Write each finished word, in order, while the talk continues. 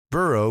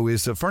Burrow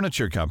is a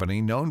furniture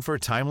company known for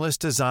timeless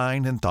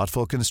design and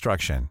thoughtful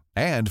construction,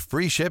 and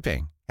free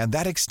shipping, and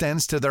that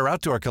extends to their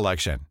outdoor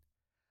collection.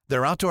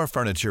 Their outdoor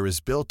furniture is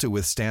built to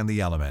withstand the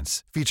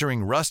elements,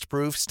 featuring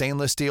rust-proof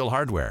stainless steel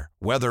hardware,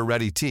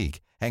 weather-ready teak,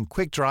 and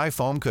quick-dry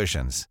foam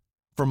cushions.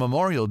 For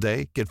Memorial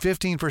Day, get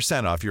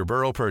 15% off your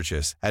Burrow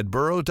purchase at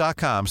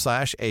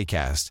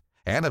burrow.com/acast,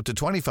 and up to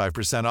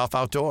 25% off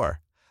outdoor.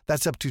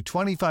 That's up to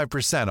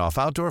 25% off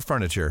outdoor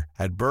furniture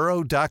at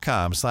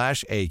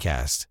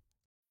burrow.com/acast.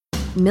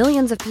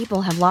 Millions of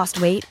people have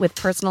lost weight with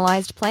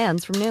personalized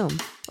plans from Noom.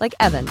 Like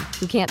Evan,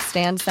 who can't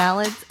stand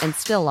salads and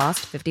still lost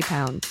 50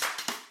 pounds.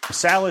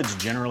 Salads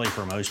generally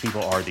for most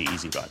people are the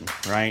easy button,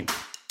 right?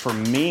 For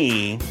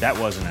me, that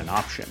wasn't an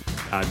option.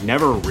 I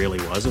never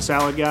really was a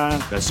salad guy.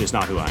 That's just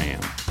not who I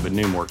am. But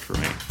Noom worked for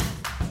me.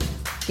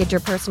 Get your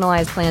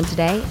personalized plan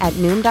today at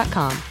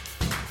Noom.com.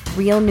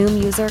 Real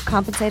Noom user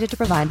compensated to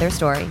provide their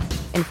story.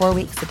 In 4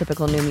 weeks, the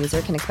typical Noom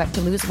user can expect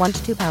to lose 1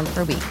 to 2 pounds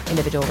per week.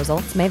 Individual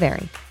results may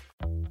vary.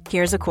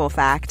 Here's a cool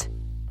fact.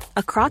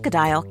 A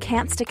crocodile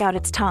can't stick out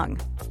its tongue.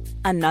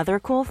 Another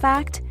cool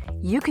fact,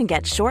 you can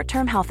get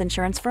short-term health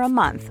insurance for a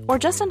month or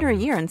just under a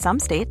year in some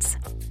states.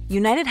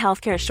 United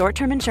Healthcare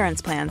short-term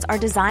insurance plans are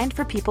designed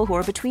for people who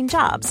are between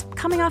jobs,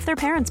 coming off their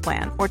parents'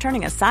 plan, or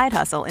turning a side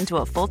hustle into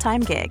a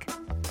full-time gig.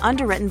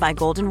 Underwritten by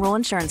Golden Rule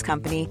Insurance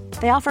Company,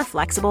 they offer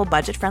flexible,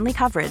 budget-friendly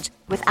coverage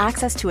with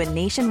access to a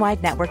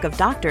nationwide network of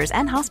doctors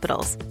and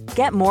hospitals.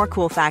 Get more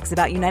cool facts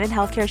about United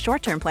Healthcare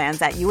short-term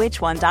plans at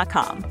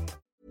uh1.com.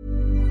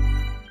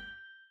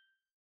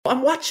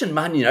 I'm watching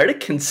Man United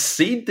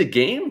concede the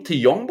game to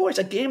Young Boys,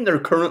 a game they're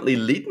currently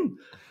leading,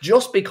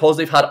 just because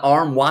they've had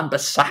Arm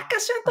Wan-Bissaka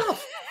sent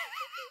off.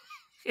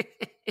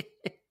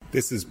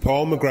 This is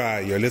Paul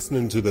McGrath. You're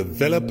listening to the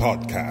Villa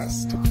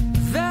Podcast.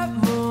 That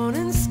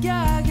morning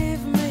sky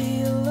gave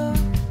me a look,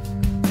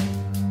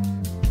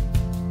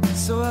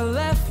 so I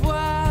left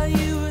while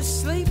you were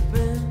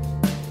sleeping.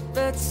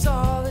 That's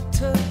all it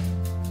took.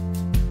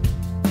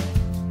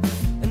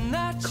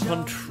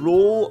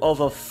 Control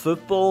of a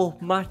football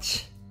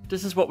match.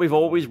 This is what we've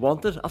always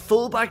wanted. A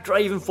fullback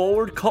driving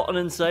forward, cutting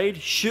inside,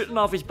 shooting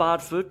off his bad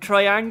foot,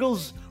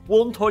 triangles,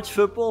 one-touch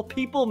football,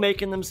 people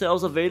making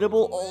themselves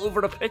available all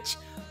over the pitch,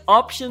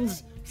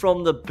 options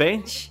from the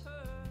bench.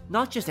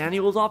 Not just any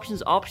old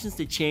options, options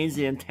to change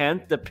the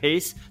intent, the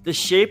pace, the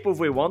shape of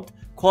what we want,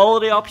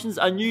 quality options,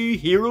 a new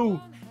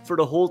hero for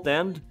the whole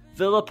end.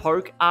 Villa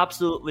Park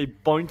absolutely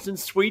bouncing,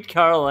 Sweet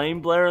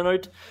Caroline blaring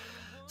out.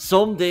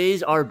 Some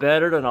days are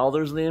better than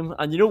others, Liam.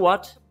 And you know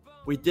what?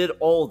 We did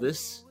all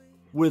this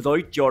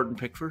without Jordan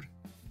Pickford.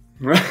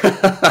 Yeah,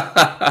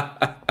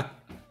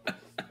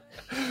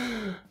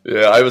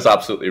 I was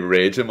absolutely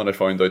raging when I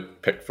found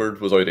out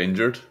Pickford was out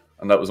injured,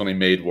 and that was only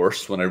made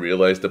worse when I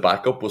realised the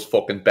backup was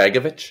fucking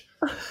Begovic.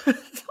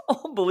 It's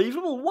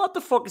unbelievable. What the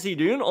fuck is he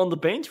doing on the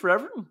bench for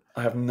Everton?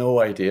 I have no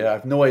idea. I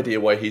have no idea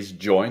why he's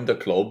joined the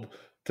club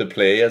to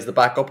play as the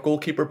backup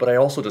goalkeeper, but I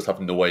also just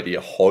have no idea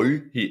how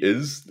he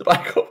is the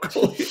backup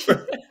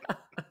goalkeeper.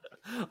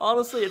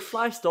 Honestly, it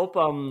flashed up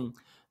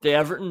the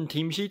Everton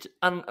team sheet,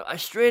 and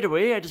straight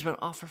away I just went,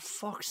 "Oh, for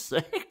fuck's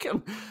sake!"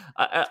 And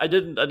I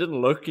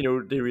didn't look. You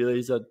know, they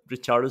realised that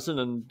Richarlison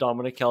and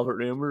Dominic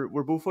Calvert-Lewin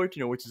were both out. You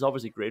know, which is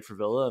obviously great for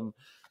Villa. And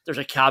there's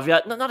a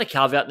caveat, not a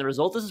caveat in the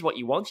result. This is what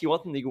you want. You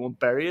want them to go and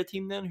bury a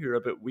team then who are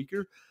a bit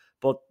weaker.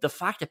 But the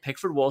fact that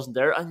Pickford wasn't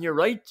there, and you're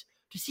right.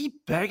 To see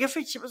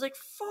Begovic, it was like,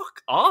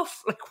 fuck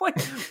off. Like, why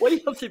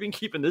have they been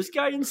keeping this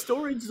guy in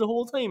storage the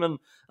whole time? And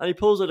he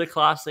pulls out a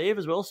class save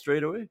as well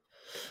straight away.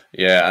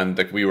 Yeah, and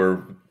like we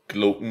were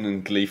gloating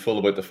and gleeful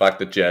about the fact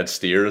that Jed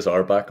Steer is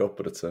our backup,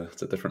 but it's a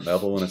different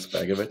level when it's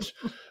Begovic.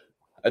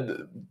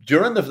 And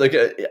during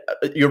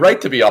you're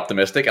right to be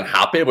optimistic and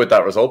happy about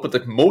that result, but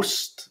the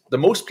most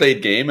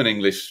played game in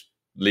English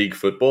league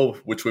football,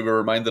 which we were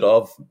reminded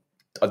of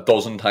a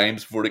dozen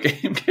times before the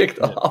game kicked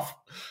off.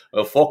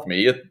 Well, fuck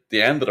me. At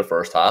the end of the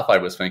first half, I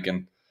was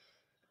thinking,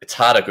 it's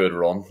had a good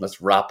run. Let's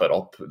wrap it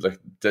up. Like,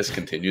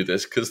 discontinue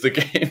this, because the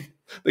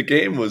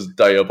game was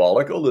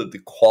diabolical.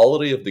 The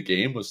quality of the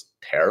game was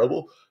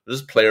terrible.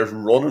 There's players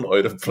running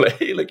out of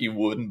play like you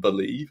wouldn't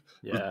believe.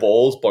 Yeah. With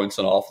balls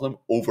bouncing off them,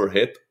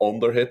 overhit,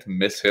 underhit,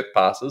 mishit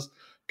passes,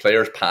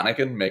 players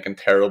panicking, making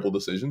terrible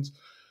decisions.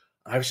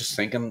 I was just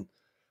thinking,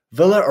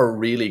 Villa are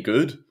really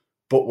good,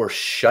 but we're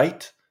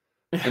shite.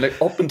 And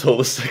like up until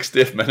the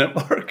 60th minute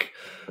mark,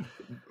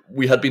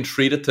 we had been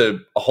treated to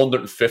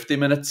 150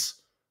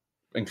 minutes,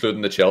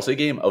 including the Chelsea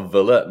game, of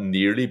Villa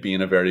nearly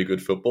being a very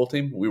good football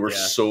team. We were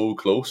so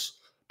close,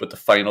 but the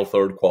final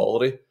third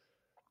quality,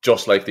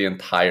 just like the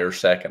entire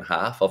second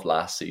half of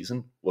last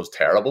season, was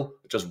terrible.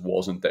 It just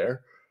wasn't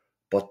there.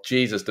 But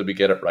Jesus, did we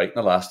get it right in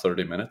the last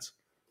 30 minutes?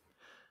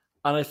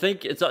 And I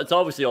think it's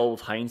obviously all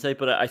with hindsight,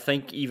 but I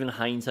think even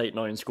hindsight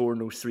now in scoring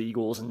those 3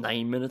 goals in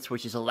 9 minutes,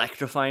 which is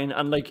electrifying,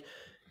 and like,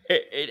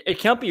 It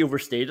can't be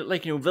overstated.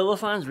 Like, you know, Villa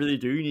fans really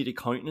do need to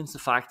countenance the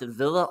fact that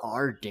Villa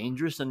are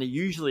dangerous, and they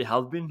usually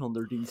have been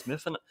under Dean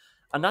Smith,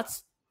 and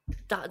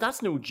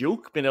that's no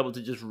joke. Being able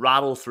to just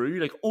rattle through,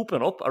 like,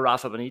 open up a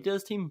Rafa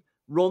Benitez team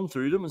run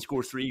through them and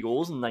score 3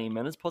 goals in 9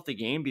 minutes, put the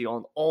game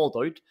beyond all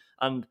doubt.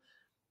 And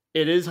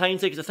it is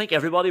hindsight, because I think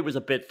everybody was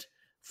a bit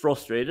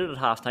frustrated at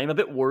halftime, a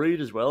bit worried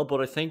as well.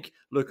 But I think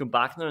looking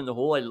back now in the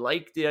whole, I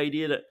like the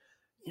idea that,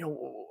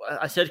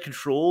 I said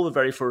control, the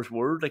very first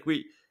word. Like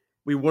we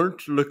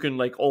weren't looking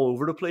like all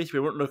over the place. We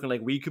weren't looking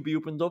like we could be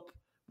opened up.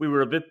 We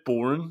were a bit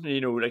boring,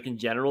 like in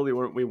general,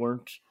 we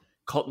weren't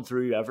cutting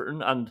through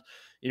Everton. And,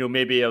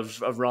 maybe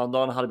if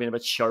Rondon had been a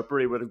bit sharper,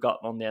 he would have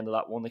gotten on the end of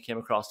that one that came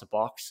across the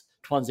box.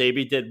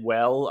 Tuanzebe did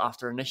well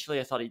after initially.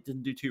 I thought he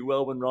didn't do too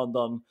well when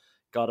Rondon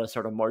got a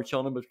sort of march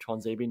on him, but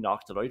Tuanzebe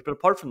knocked it out. But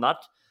apart from that,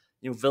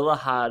 Villa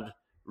had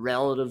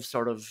relative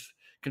sort of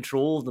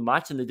control of the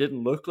match, and they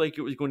didn't look like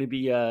it was going to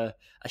be a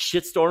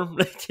shitstorm.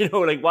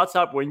 Like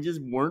WhatsApp whinges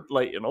weren't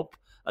lighting up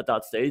at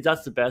that stage.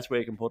 That's the best way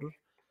I can put it.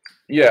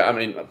 Yeah, I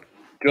mean,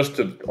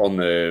 on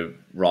the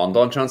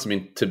Rondon chance, I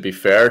mean, to be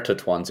fair to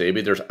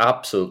Tuanzebe, there's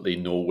absolutely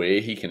no way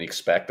he can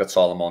expect that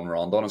Solomon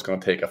Rondon is going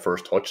to take a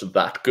first touch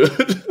that good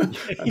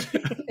and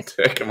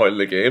take him out of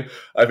the game.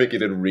 I think he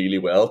did really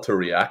well to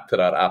react to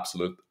that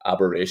absolute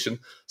aberration,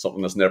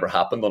 something that's never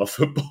happened on a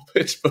football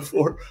pitch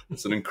before.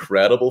 It's an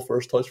incredible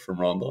first touch from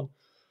Rondon.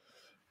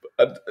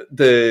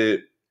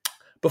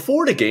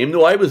 Before the game,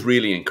 though, I was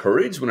really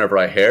encouraged whenever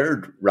I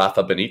heard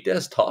Rafa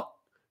Benitez talk.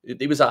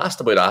 He was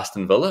asked about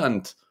Aston Villa,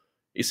 and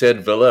he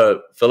said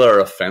Villa are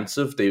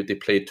offensive. They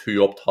play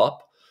 2 up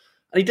top.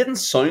 And he didn't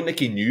sound like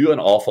he knew an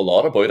awful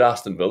lot about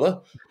Aston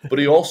Villa, but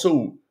he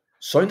also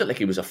sounded like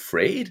he was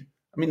afraid.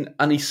 I mean,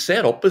 and he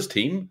set up his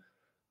team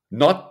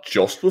not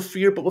just with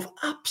fear, but with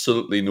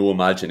absolutely no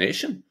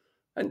imagination.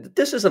 And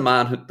this is a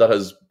man that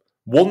has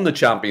won the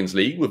Champions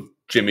League with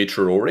Jimmy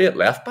Traore at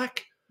left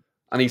back.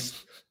 And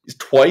he's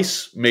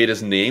twice made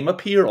his name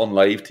appear on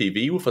live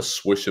TV with a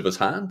swoosh of his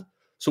hand.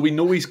 So we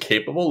know he's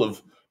capable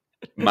of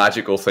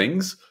magical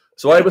things.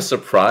 So I was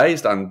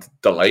surprised and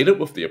delighted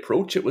with the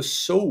approach. It was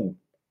so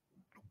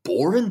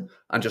boring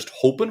and just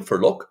hoping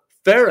for luck.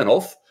 Fair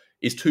enough,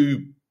 his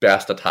 2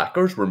 best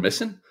attackers were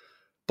missing.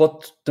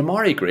 But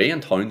Damari Gray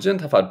and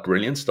Townsend have had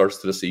brilliant starts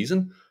to the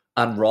season.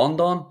 And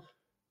Rondon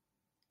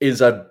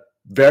is a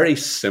very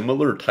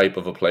similar type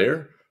of a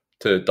player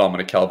to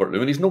Dominic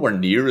Calvert-Lewin. He's nowhere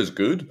near as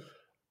good.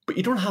 But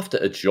you don't have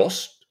to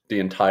adjust the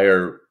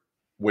entire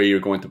way you're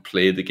going to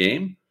play the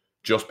game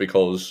just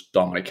because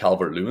Dominic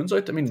Calvert-Lewin's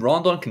out. I mean,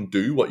 Rondon can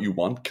do what you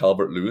want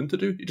Calvert-Lewin to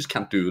do. You just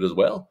can't do it as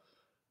well.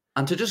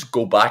 And to just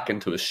go back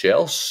into his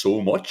shell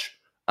so much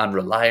and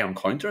rely on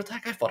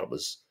counter-attack, I thought it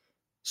was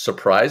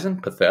surprising,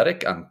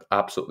 pathetic, and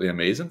absolutely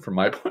amazing from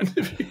my point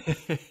of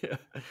view.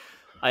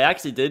 I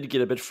actually did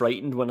get a bit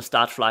frightened when a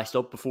stat flashed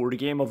up before the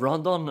game of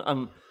Rondon,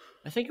 and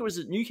I think it was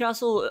at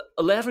Newcastle,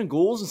 11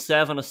 goals and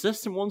 7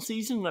 assists in one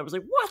season. And I was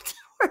like, what?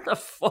 Where the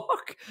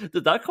fuck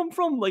did that come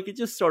from? Like, it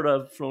just sort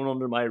of flown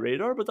under my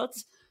radar. But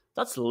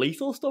that's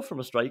lethal stuff from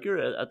a striker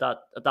at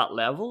that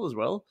level as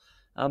well.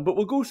 But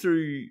we'll go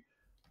through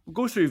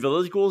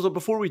Villa's goals. And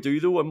before we do,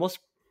 though,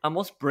 I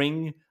must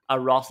bring a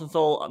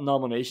Rosenthal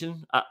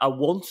nomination, a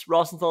once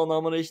Rosenthal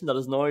nomination that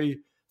is now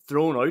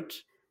thrown out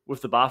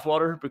with the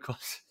bathwater,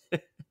 because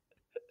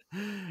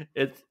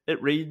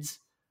it reads,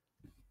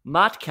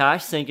 Matt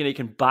Cash thinking he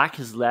can back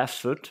his left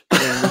foot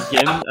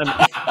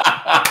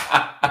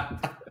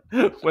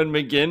when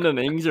McGinn and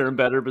Ings are in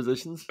better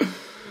positions.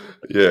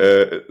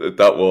 Yeah,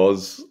 that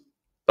was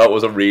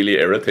a really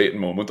irritating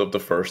moment of the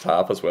first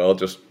half as well.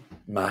 Just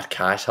Matt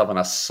Cash having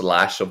a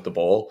slash of the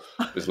ball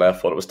with his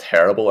left foot. It was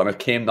terrible, and it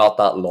came not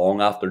that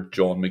long after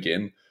John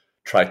McGinn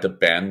tried to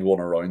bend one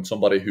around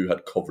somebody who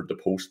had covered the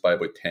post by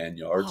about 10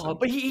 yards.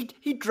 But he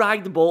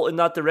dragged the ball in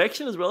that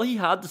direction as well. He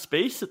had the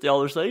space at the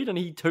other side, and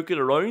he took it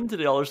around to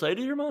the other side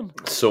of your man.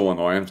 So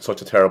annoying.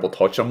 Such a terrible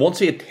touch. And once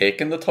he had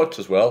taken the touch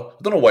as well,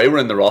 I don't know why we're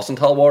in the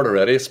Rosenthal ward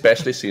already,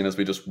 especially seeing as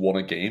we just won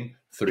a game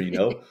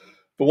 3-0.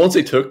 But once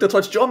he took the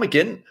touch, John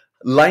McGinn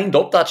lined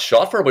up that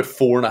shot for about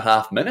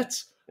 4.5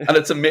 minutes. And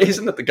it's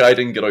amazing that the guy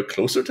didn't get out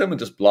closer to him and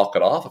just block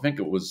it off. I think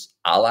it was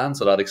Alan,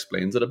 so that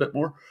explains it a bit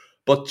more.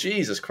 But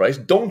Jesus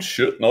Christ, don't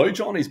shoot now,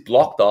 John. He's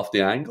blocked off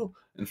the angle,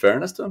 in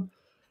fairness to him.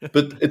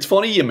 But it's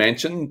funny you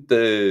mentioned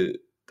the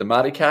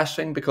Matty Cash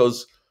thing,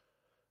 because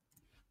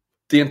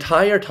the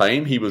entire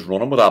time he was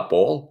running with that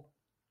ball,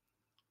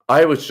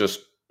 I was just,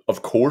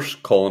 of course,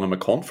 calling him a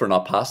cunt for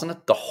not passing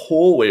it the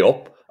whole way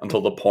up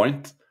until the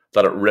point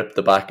that it ripped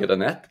the back of the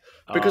net.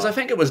 Because I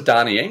think it was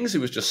Danny Ings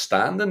who was just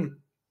standing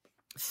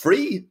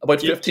free about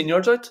 15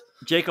 yards out.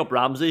 Jacob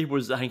Ramsey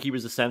I think he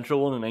was the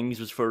central one, and Ings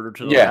was further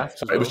to the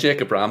left. Yeah, it was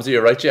Jacob Ramsey,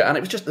 you're right, yeah. And it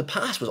was just, the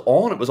pass was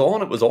on, it was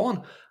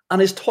on.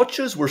 And his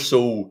touches were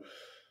so,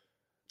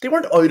 they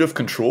weren't out of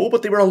control,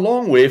 but they were a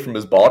long way from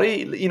his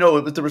body. You know,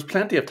 there was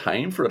plenty of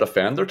time for a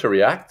defender to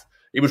react.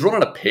 He was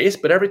running at pace,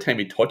 but every time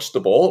he touched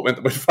the ball, it went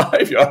about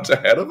 5 yards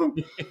ahead of him.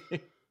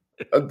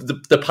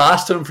 The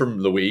pass to him from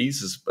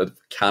Louise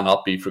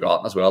cannot be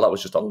forgotten as well. That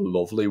was just a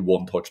lovely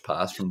one-touch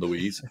pass from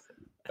Louise.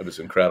 It was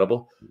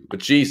incredible. But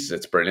Jesus,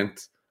 it's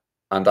brilliant.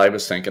 And I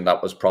was thinking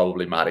that was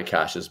probably Matty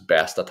Cash's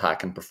best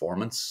attacking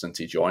performance since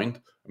he joined.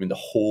 I mean, the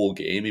whole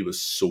game he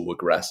was so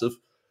aggressive.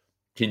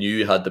 He knew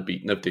he had the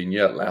beating of Digne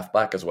at left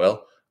back as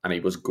well. and he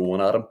was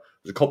going at him.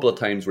 There's a couple of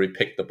times where he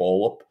picked the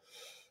ball up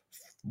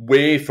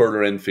way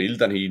further infield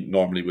than he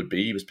normally would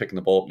be. He was picking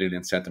the ball up nearly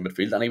in centre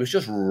midfield, and he was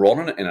just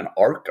running in an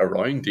arc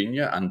around Digne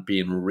and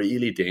being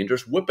really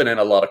dangerous, whipping in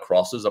a lot of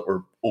crosses that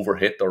were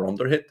overhit or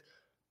underhit.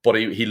 But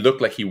he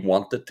looked like he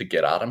wanted to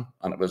get at him,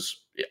 and it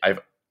was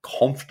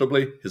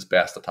comfortably his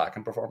best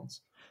attacking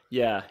performance.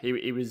 Yeah,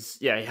 he was.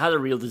 Yeah, he had a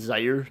real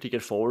desire to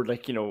get forward.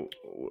 Like,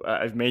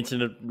 I've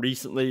mentioned it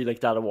recently. Like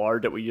that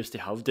award that we used to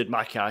have. Did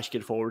Matt Cash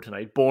get forward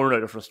tonight? Born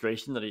out of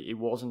frustration that he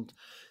wasn't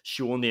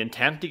showing the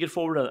intent to get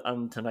forward,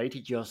 and tonight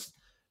he just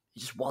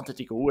wanted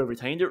to go every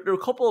time. There were a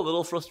couple of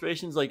little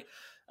frustrations. Like,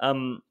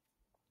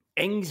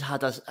 Ings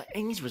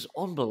was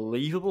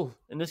unbelievable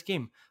in this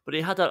game, but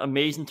he had that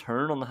amazing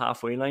turn on the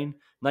halfway line.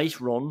 Nice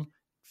run,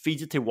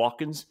 feeds it to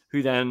Watkins,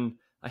 who then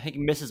I think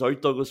misses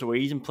out Douglas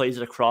Luiz and plays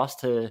it across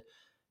to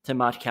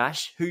Matt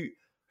Cash, who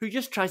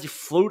just tries to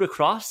float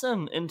across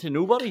them into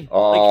nobody.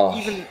 Oh.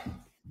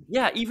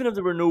 Like even if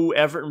there were no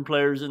Everton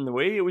players in the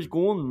way, it was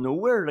going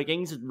nowhere. Like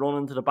Ings had run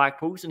into the back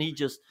post, and he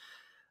just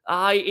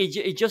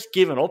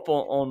given up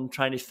on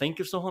trying to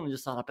think of something, and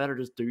just thought, I better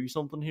just do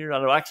something here.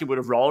 And I actually would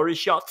have rolled his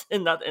shot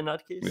in that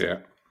case.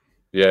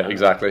 Yeah,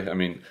 exactly. I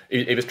mean,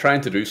 he was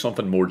trying to do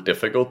something more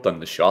difficult than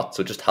the shot,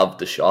 so just have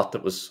the shot.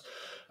 It was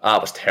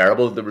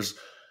terrible. There was,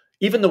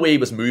 even the way he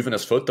was moving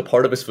his foot, the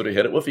part of his foot he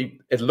hit it with,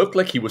 it looked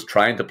like he was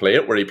trying to play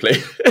it where he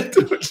played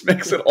it, which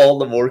makes it all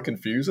the more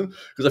confusing.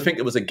 Because I think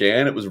it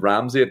was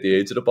Ramsey at the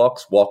edge of the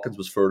box, Watkins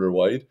was further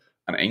wide,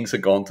 and Ings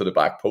had gone to the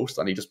back post,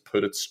 and he just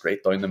put it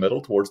straight down the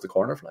middle towards the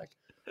corner flag.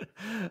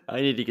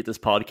 I need to get this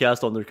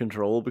podcast under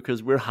control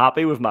because we're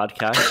happy with Mad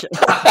Cash.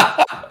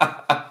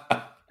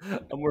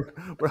 And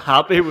we're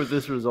happy with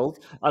this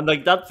result. And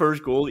like that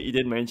first goal that you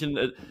did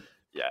mention,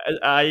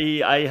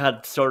 I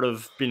had sort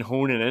of been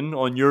honing in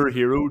on your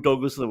hero,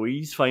 Douglas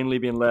Luiz, finally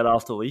being let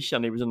off the leash,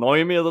 and he was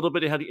annoying me a little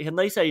bit. He had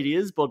nice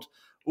ideas, but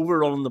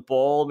overrunning the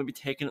ball, maybe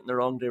taking it in the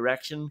wrong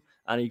direction,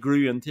 and he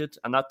grew into it,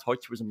 and that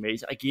touch was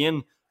amazing.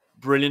 Again,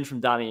 brilliant from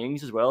Danny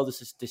Ings as well.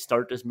 This is to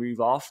start this move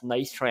off.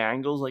 Nice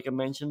triangles, like I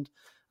mentioned,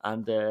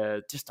 and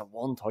just a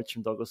one touch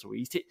from Douglas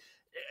Luiz.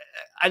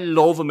 I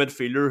love a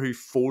midfielder who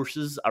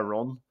forces a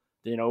run,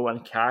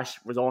 and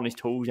Cash was on his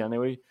toes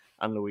anyway.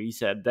 And Luiz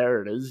said,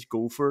 there it is,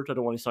 go for it. I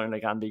don't want to sound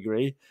like Andy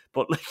Gray.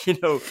 But,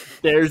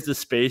 there's the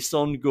space,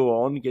 son.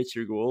 Go on, get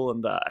your goal.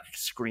 And a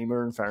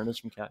screamer, in fairness,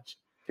 from Cash.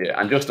 Yeah,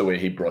 and just the way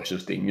he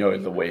brushes Digne out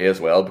of the way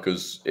as well,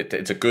 because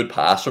it's a good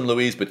pass from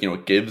Luiz, but,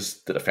 it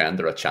gives the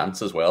defender a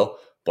chance as well.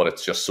 But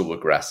it's just so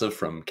aggressive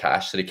from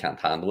Cash that he can't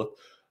handle it.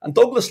 And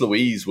Douglas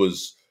Luiz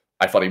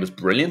I thought he was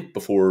brilliant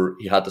before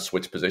he had to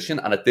switch position.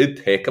 And it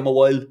did take him a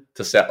while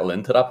to settle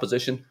into that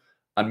position.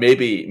 And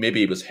maybe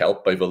he was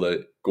helped by Villa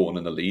going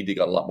in the lead. He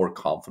got a lot more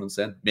confidence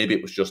then. Maybe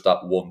it was just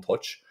that one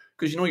touch.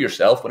 Because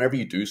yourself, whenever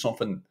you do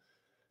something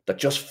that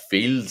just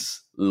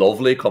feels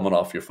lovely coming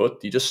off your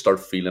foot, you just start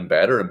feeling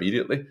better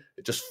immediately.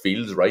 It just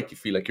feels right. You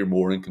feel like you're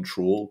more in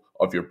control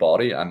of your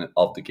body and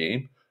of the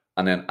game.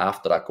 And then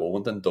after that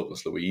goal, then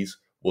Douglas Luiz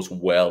was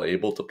well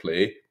able to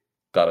play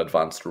that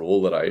advanced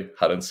role that I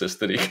had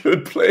insisted he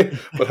could play,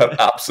 but had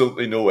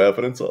absolutely no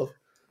evidence of.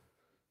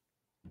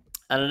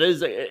 And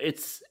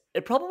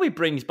it probably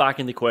brings back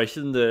into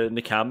question the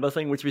Nakamba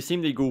thing, which we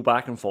seem to go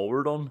back and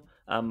forward on.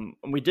 And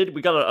we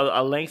got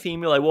a lengthy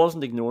email. I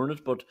wasn't ignoring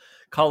it, but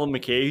Colin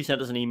McKay, who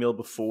sent us an email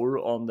before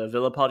on the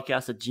Villa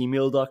podcast at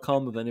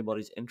gmail.com, if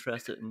anybody's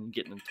interested in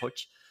getting in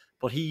touch.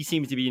 But he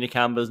seems to be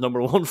Nakamba's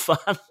number one fan.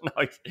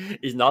 No,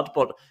 he's not,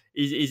 but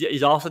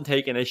he's often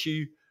taken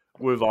issue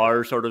with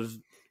our sort of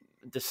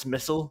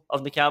dismissal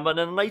of Nakamba. And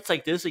on nights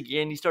like this,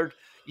 again, you start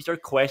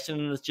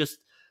questioning. It's just,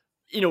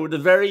 the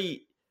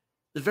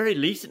very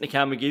least that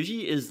Nakamba gives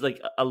you is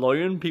like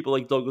allowing people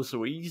like Douglas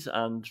Luiz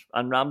and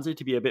Ramsey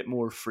to be a bit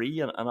more free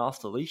and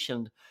off the leash.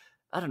 And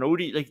I don't know,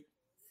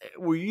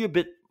 were you a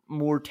bit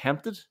more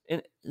tempted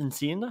in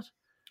seeing that?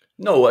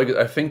 No,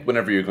 I think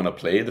whenever you're going to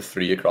play the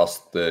three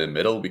across the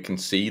middle, we can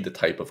see the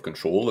type of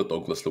control that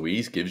Douglas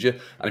Luiz gives you.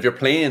 And if you're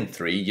playing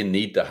three, you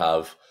need to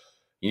have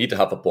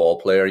a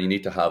ball player. You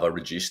need to have a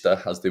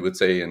regista, as they would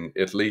say in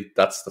Italy.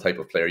 That's the type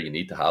of player you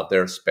need to have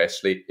there,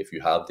 especially if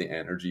you have the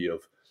energy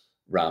of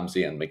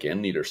Ramsey and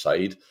McGinn either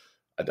side.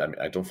 I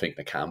don't think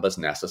Nakamba is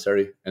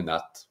necessary in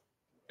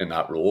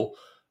that role.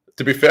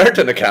 To be fair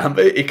to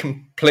Nakamba,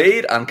 he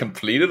played and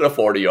completed a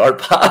 40-yard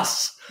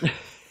pass.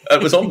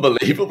 It was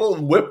unbelievable.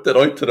 Whipped it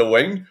out to the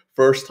wing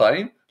first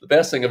time. The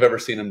best thing I've ever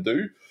seen him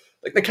do.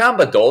 Like,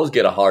 Nakamba does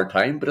get a hard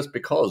time, but it's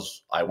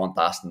because I want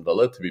Aston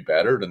Villa to be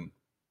better than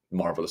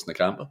Marvellous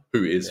Nakamba,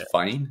 who is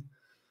fine.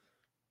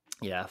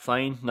 Yeah,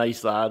 fine.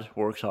 Nice lad.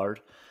 Works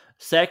hard.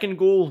 Second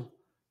goal.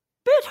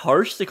 Bit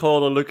harsh to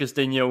call a Lucas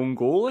Digne own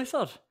goal, I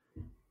thought.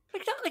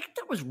 Like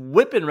that was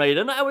whipping right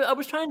in. I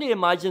was trying to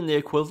imagine the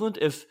equivalent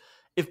if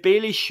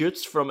Bailey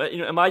shoots from it.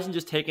 Imagine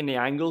just taking the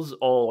angles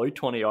all out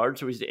 20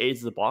 yards, so he's the edge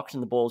of the box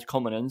and the ball's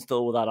coming in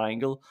still with that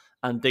angle,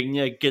 and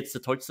Digne gets the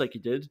touch like he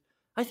did.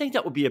 I think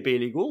that would be a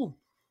Bailey goal.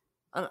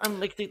 And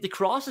like the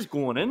cross is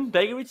going in.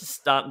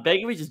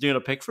 Begovic is doing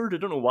a Pickford. I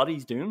don't know what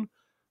he's doing.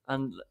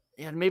 And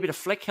yeah, maybe the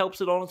flick helps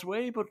it on its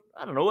way. But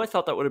I don't know. I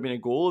thought that would have been a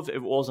goal if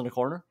it wasn't a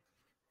corner.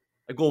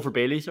 A goal for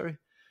Bailey, sorry.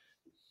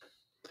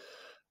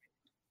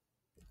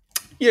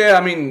 Yeah,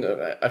 I mean,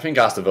 I think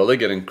Aston Villa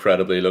get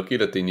incredibly lucky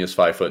that Digne's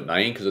 5'9",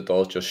 because it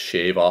does just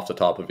shave off the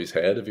top of his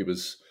head. If he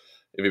was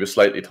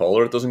slightly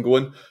taller, it doesn't go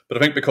in. But I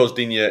think because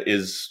Digne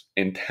is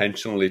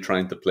intentionally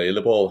trying to play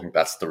the ball, I think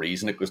that's the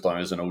reason it goes down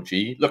as an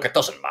OG. Look, it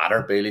doesn't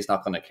matter. Bailey's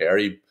not going to care.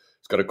 He's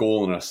got a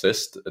goal and an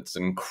assist. It's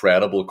an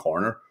incredible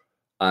corner.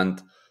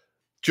 And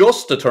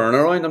just the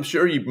turnaround, I'm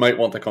sure you might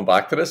want to come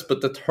back to this,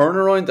 but the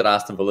turnaround at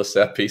Aston Villa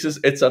set pieces,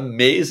 it's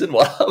amazing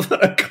what having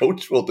a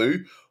coach will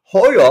do.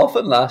 How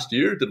often last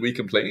year did we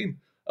complain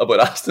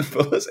about Aston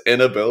Villa's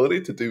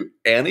inability to do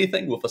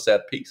anything with a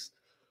set piece?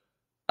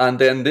 And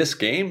then this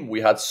game,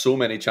 we had so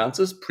many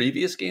chances.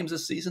 Previous games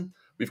this season,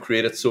 we've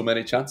created so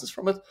many chances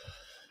from it.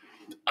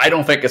 I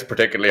don't think it's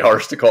particularly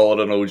harsh to call it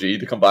an OG,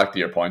 to come back to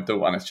your point,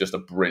 though, and it's just a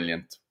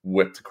brilliant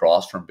whipped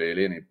cross from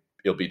Bailey, and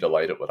he'll be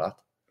delighted with that.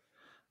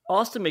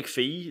 Austin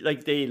McPhee,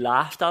 like, they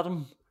laughed at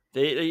him.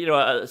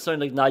 It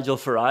sounded like Nigel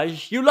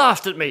Farage. You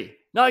laughed at me.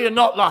 Now you're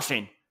not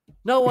laughing.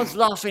 No one's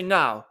laughing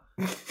now.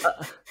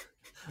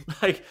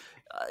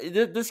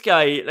 This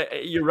guy,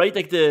 you're right.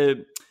 Like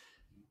the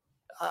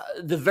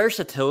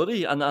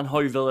versatility and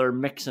how Villa are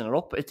mixing it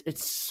up.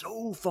 It's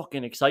so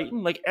fucking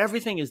exciting. Like,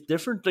 everything is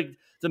different. Like,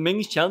 the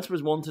Mings chance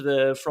was one to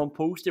the front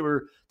post. They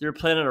were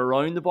playing it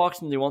around the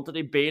box and they wanted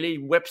it. Bailey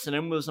whips it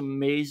in with this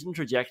amazing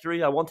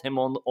trajectory. I want him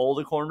on all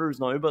the corners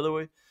now, by the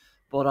way.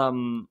 But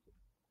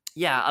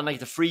yeah, and like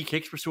the free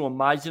kicks were so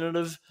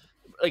imaginative,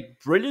 like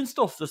brilliant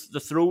stuff. The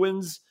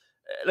throw-ins,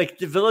 like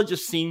the Villa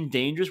just seemed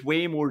dangerous,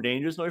 way more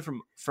dangerous now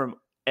from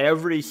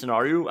every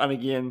scenario. And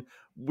again,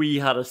 we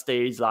had a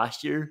stage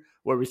last year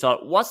where we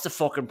thought, what's the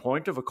fucking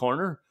point of a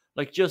corner?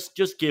 Like, just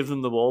give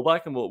them the ball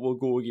back and we'll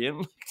go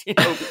again,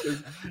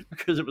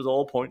 because it was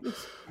all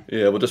pointless.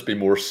 Yeah, we'll just be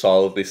more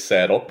solidly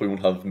set up. We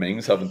won't have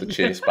Mings having to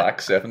chase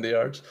back 70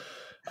 yards.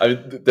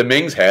 The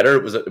Mings header,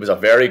 it was a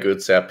very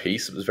good set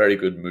piece. It was very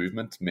good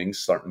movement. Mings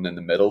starting in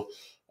the middle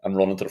and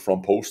running to the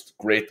front post.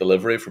 Great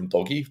delivery from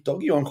Dougie.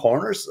 Dougie on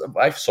corners.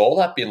 I saw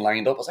that being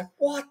lined up. I was like,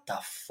 what the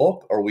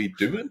fuck are we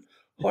doing?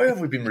 How have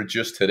we been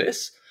reduced to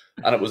this?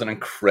 And it was an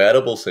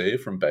incredible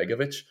save from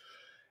Begovic.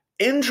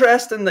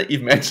 Interesting that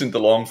you've mentioned the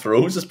long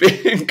throws as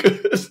being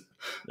good.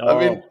 I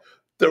mean,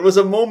 there was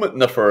a moment in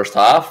the first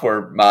half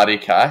where Matty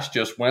Cash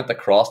just went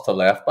across to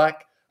left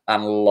back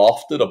and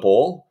lofted a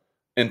ball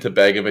into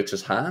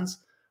Begovic's hands.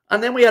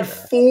 And then we had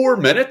 4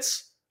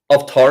 minutes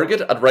of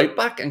Target at right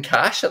back and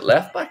Cash at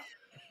left back.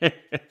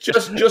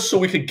 just so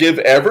we could give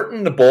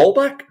Everton the ball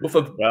back with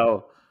a...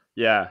 Well,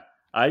 yeah.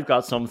 I've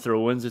got some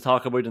throw-ins to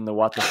talk about in the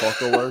what the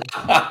fuck award.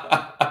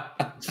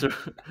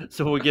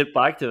 So we'll get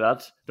back to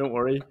that. Don't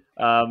worry.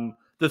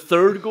 The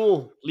third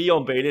goal,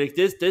 Leon Bailey, like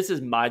this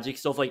is magic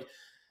stuff. Like,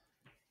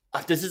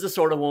 this is the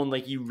sort of one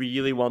like you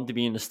really want to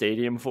be in the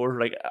stadium for.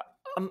 Like,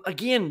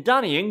 again,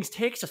 Danny Ings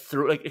takes a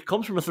throw. Like, it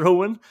comes from a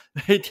throw-in.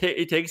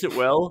 He takes it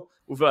well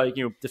with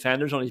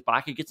defenders on his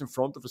back. He gets in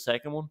front of the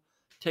second one.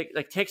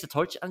 Takes a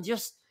touch and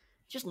just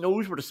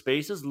knows where the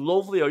space is.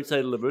 Lovely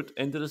outside of the boot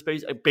into the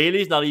space. Like,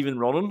 Bailey's not even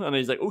running, and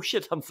he's like, "Oh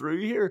shit, I'm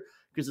through here,"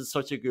 because it's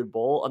such a good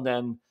ball. And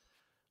then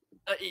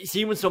you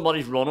see when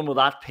somebody's running with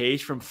that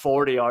pace from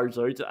 40 yards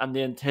out, and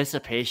the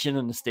anticipation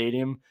in the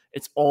stadium,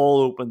 it's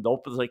all opened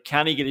up. It's like,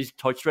 can he get his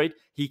touch right?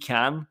 He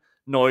can.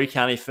 Now,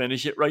 can he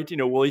finish it right?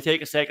 Will he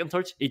take a second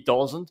touch? He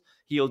doesn't.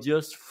 He'll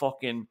just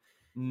fucking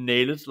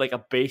nail it like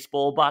a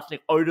baseball bat,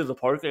 like out of the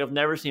park. Like, I've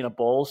never seen a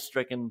ball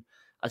stricken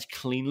as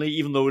cleanly,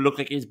 even though it looked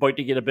like he's about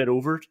to get a bit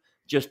over it.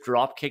 Just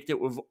drop kicked it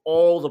with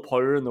all the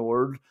power in the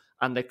world,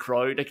 and the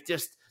crowd, like,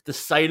 just the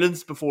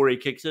silence before he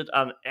kicks it,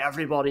 and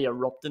everybody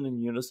erupting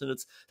in unison.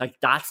 It's like,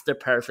 that's the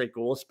perfect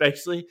goal,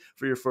 especially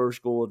for your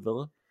first goal at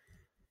Villa.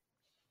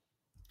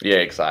 Yeah,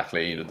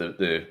 exactly.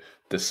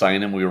 The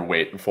signing we were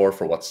waiting for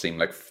what seemed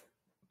like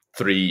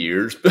 3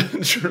 years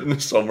during the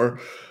summer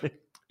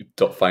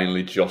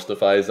finally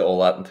justifies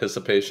all that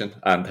anticipation.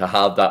 And to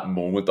have that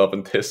moment of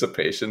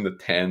anticipation, the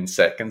 10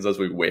 seconds as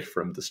we wait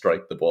for him to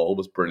strike the ball,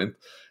 was brilliant.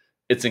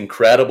 It's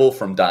incredible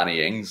from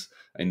Danny Ings,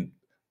 and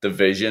the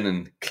vision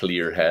and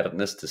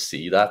clear-headedness to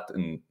see that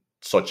in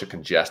such a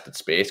congested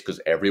space,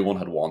 because everyone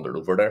had wandered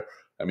over there.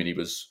 I mean, he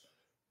was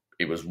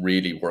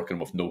really working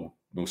with no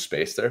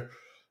space there.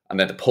 And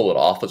then to pull it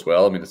off as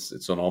well, I mean,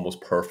 it's an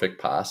almost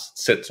perfect pass. It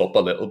sits up a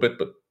little bit,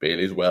 but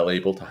Bailey's well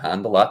able to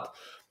handle that.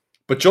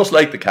 But just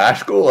like the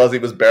Cash goal, as he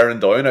was bearing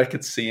down, I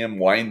could see him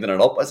winding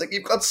it up. I was like,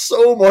 you've got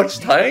so much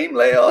time,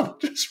 Leon.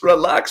 Just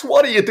relax.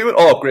 What are you doing?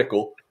 Oh, great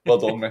goal. Well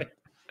done,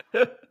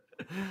 mate.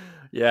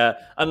 Yeah,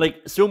 and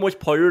like, so much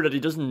power that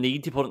he doesn't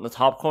need to put it in the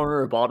top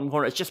corner or bottom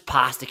corner. It's just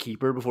past the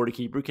keeper before the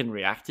keeper can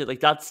react to it. Like,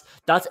 that's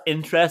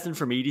interesting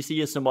for me to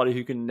see as somebody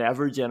who can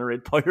never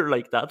generate power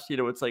like that.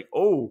 It's like,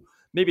 oh,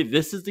 maybe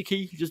this is the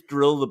key. You just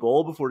drill the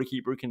ball before the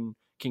keeper can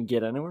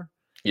get anywhere.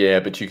 Yeah,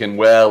 but you can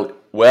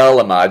well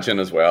imagine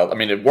as well. I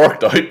mean, it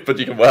worked out, but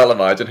you can well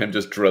imagine him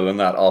just drilling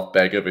that off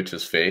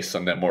Begovic's face,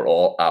 and then we're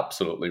all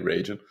absolutely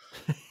raging.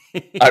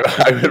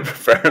 I would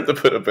prefer to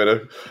put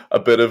a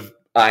bit of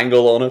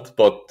angle on it,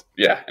 but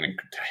yeah, and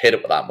to hit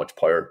it with that much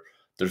power,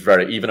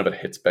 even if it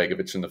hits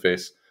Begovic in the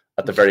face,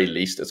 at the very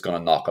least, it's going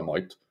to knock him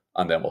out,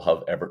 and then we'll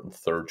have Everton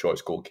third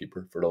choice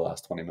goalkeeper for the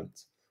last 20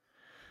 minutes.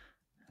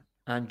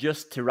 And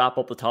just to wrap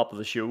up the top of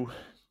the show,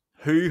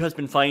 who has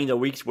been fined a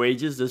week's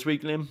wages this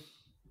week, Liam?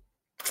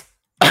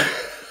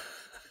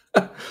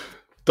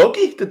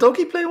 Dougie? Did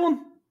Dougie play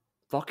one?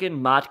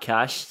 Fucking Matt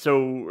Cash.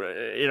 So,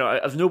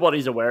 if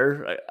nobody's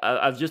aware,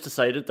 I've just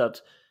decided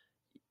that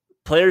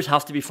players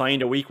have to be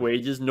fined a week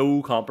wages,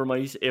 no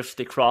compromise, if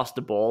they cross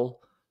the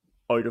ball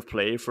out of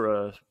play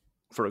for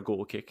a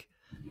goal kick.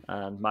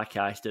 And Matt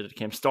Cash did it.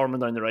 Came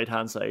storming down the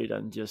right-hand side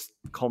and just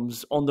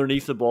comes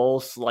underneath the ball,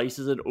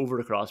 slices it over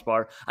the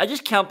crossbar. I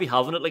just can't be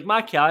having it. Like,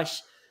 Matt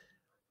Cash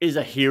is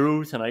a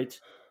hero tonight.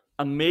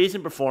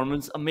 Amazing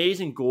performance,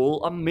 amazing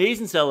goal,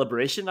 amazing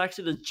celebration.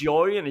 Actually, the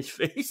joy in his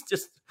face,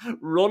 just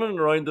running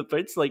around the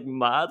pitch like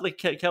mad. Like,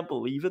 can't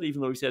believe it,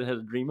 even though he said he had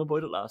a dream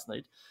about it last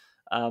night.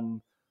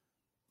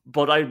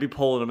 But I'd be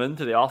pulling him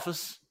into the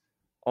office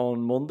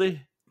on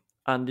Monday.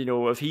 And,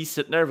 if he's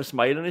sitting there with a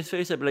smile on his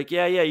face, I'd be like,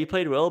 yeah, you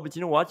played well, but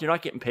you know what? You're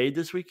not getting paid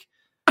this week.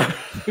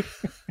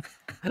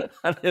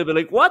 And he'll be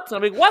like, what?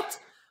 I'm like, what?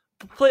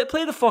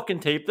 Play the fucking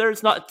tape there.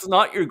 It's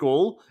not your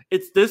goal.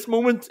 It's this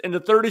moment in the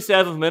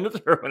 37th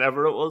minute or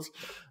whenever it was.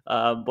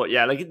 But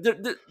yeah, like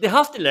they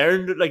have to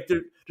learn. Like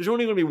there's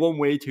only going to be one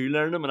way to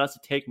learn them, and that's to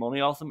take money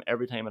off them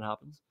every time it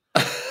happens.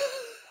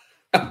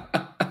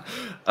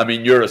 I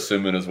mean, you're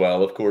assuming as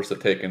well, of course,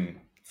 that taking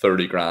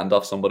 30 grand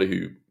off somebody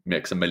who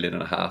makes $1.5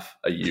 million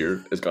a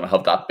year is going to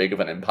have that big of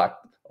an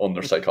impact on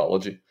their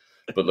psychology.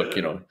 But look,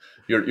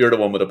 you're the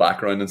one with a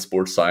background in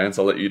sports science.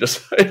 I'll let you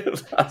decide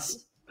if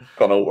that's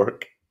going to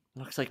work.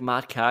 Looks like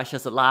Matt Cash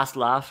has the last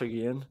laugh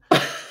again.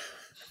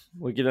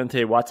 We'll get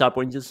into WhatsApp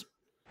whinges.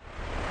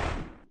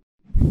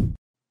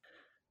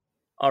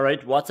 All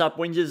right, WhatsApp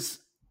whinges.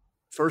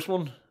 First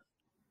one.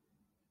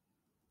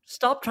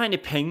 Stop trying to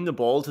ping the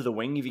ball to the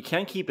wing if you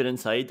can't keep it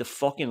inside the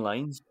fucking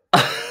lines.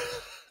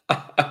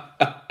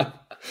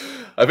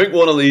 I think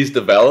one of these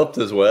developed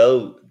as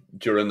well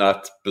during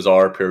that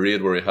bizarre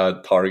period where he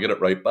had Target at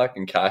right back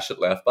and Cash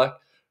at left back,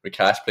 where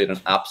Cash played an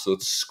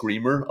absolute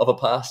screamer of a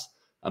pass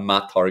and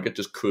Matt Target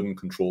just couldn't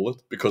control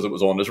it because it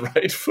was on his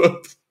right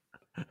foot.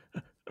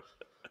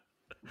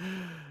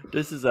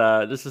 This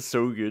is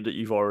so good that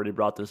you've already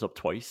brought this up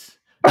twice.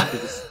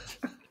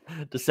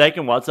 The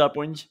second WhatsApp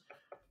whinge.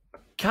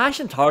 Cash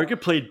and Target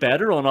played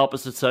better on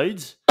opposite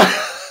sides.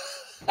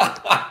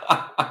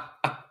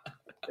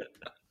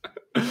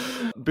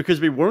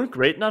 Because we weren't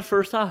great in that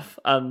first half,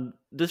 and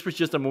this was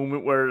just a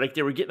moment where like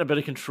they were getting a bit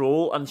of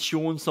control and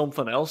showing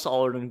something else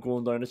other than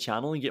going down the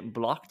channel and getting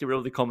blocked. They were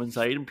able to come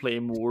inside and play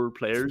more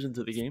players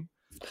into the game.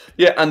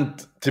 Yeah,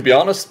 and to be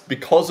honest,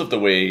 because of the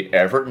way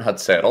Everton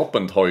had set up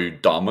and how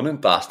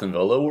dominant Aston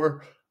Villa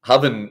were,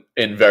 having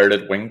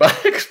inverted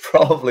wing-backs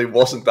probably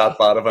wasn't that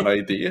bad of an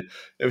idea.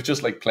 It was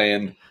just like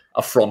playing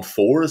a front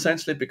four,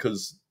 essentially,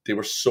 because they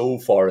were so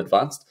far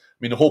advanced. I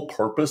mean, the whole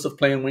purpose of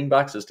playing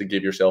wing-backs is to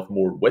give yourself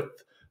more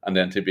width and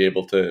then to be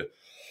able to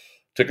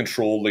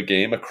control the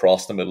game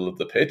across the middle of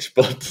the pitch.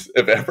 But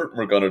if Everton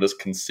were going to just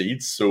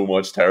concede so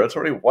much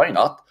territory, why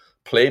not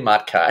play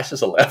Matt Cash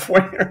as a left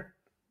winger?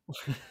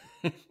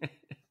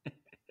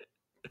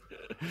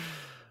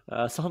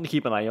 Something to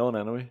keep an eye on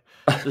anyway.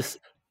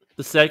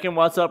 The second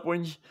WhatsApp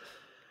whinge,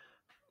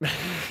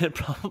 it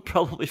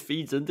probably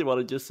feeds into what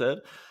I just said.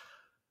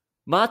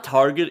 Matt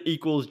Target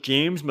equals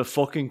James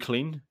fucking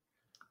clean.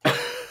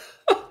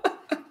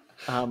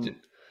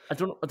 I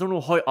don't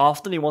know how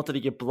often he wanted to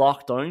get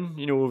blocked down,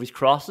 with his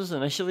crosses.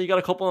 Initially, he got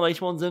a couple of nice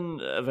ones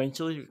in.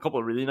 Eventually, a couple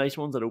of really nice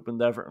ones that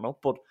opened Everton up.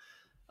 But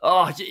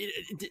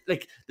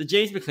like the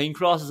James McLean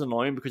cross is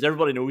annoying because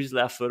everybody knows he's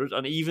left-footed,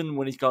 and even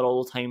when he's got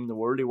all the time in the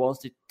world, he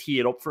wants to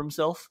tee it up for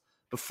himself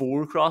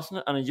before crossing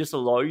it, and he just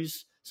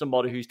allows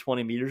somebody who's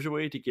 20 meters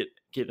away to get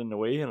in the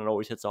way, and it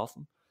always hits off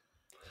them.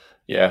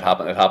 Yeah,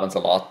 it happens a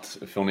lot.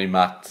 If only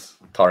Matt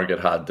Target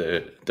had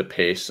the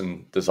pace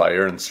and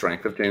desire and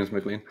strength of James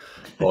McLean.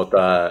 But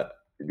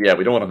yeah,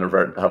 we don't want to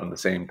revert to having the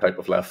same type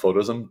of left foot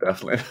as him.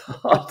 Definitely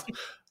not.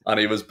 And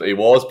he was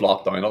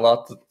blocked down a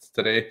lot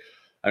today.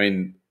 I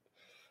mean,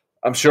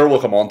 I'm sure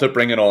we'll come on to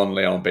bringing on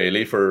Leon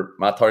Bailey for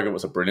Matt Target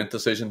was a brilliant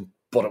decision,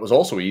 but it was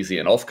also easy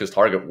enough because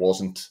Target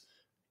wasn't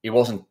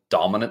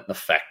dominant and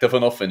effective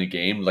enough in a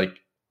game,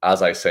 like,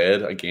 as I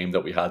said, a game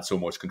that we had so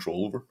much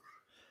control over.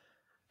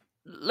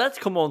 Let's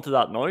come on to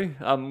that now.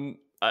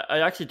 I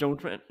actually don't,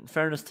 in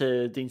fairness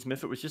to Dean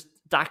Smith, it was just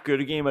that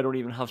good a game. I don't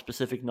even have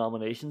specific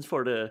nominations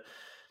for the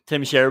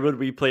Tim Sherwood,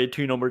 we played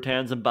 2 number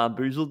 10s and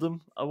bamboozled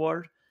them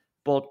award.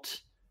 But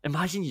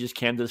imagine you just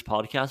came to this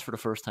podcast for the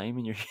first time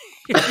and you're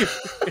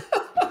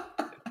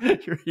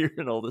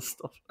hearing all this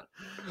stuff.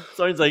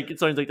 Sounds like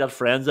that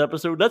Friends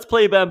episode. Let's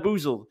play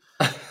bamboozle.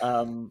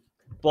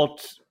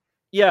 But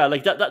yeah,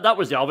 like that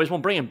was the obvious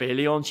one. Bringing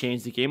Bailey on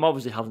changed the game.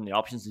 Obviously, having the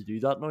options to do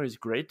that now is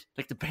great.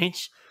 Like the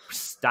bench was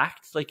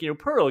stacked. Like,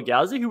 poor El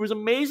Ghazi, who was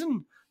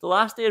amazing the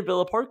last day at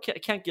Villa Park.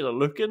 Can't get a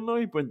look in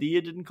now.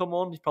 Buendia didn't come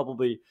on. He's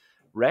probably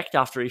wrecked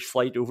after his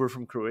flight over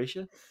from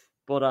Croatia.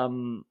 But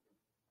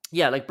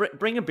yeah, like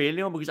bring a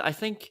Bailey on, because I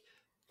think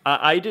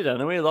I did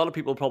anyway. A lot of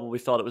people probably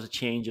thought it was a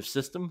change of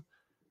system.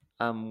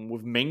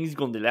 With Mings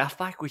going to left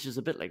back, which is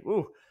a bit like,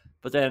 whoa.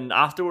 But then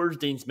afterwards,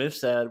 Dean Smith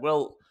said,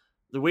 well,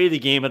 the way the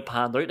game had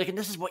panned out, like, and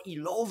this is what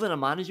you love in a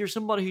manager,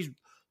 somebody who's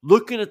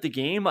looking at the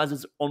game as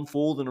it's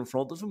unfolding in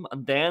front of him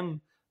and then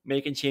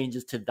making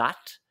changes to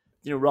that,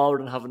 rather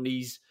than having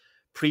these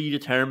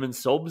predetermined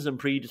subs and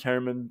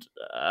predetermined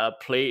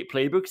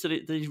playbooks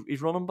that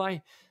he's running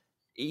by.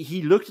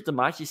 He looked at the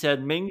match, he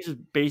said Mings is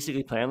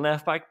basically playing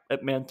left back.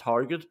 It meant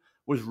target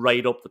was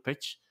right up the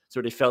pitch.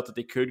 So they felt that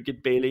they could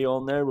get Bailey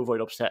on there without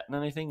upsetting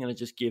anything, and it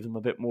just gave them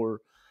a bit more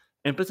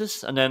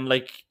impetus. And then,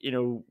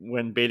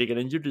 when Bailey got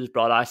injured, they just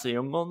brought Ashley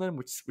Young on then,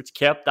 which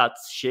kept that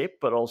shape,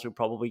 but also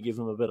probably gave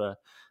them a bit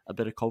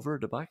of cover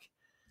at the back.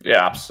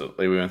 Yeah,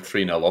 absolutely. We went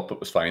 3-0 up. It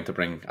was fine to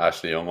bring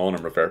Ashley Young on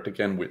and revert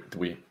again.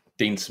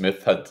 Dean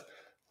Smith had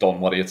done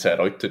what he had set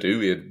out to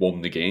do. He had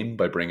won the game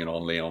by bringing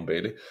on Leon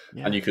Bailey,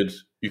 and you could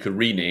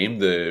rename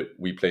the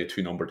 "We Play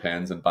 2 number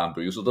 10s and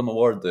Bamboozled Them"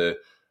 award the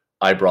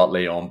 "I brought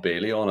Leon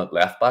Bailey on at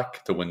left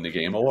back to win the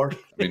game" award.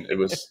 I mean,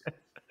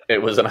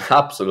 it was an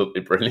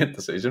absolutely brilliant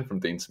decision from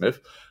Dean Smith.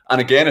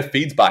 And again, it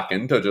feeds back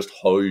into just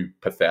how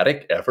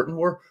pathetic Everton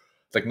were.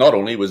 Like, not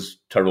only was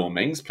Tyrone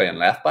Mings playing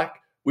left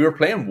back, we were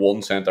playing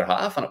one centre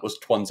half, and it was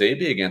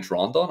Twanzebe against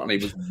Rondon, and he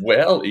was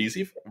well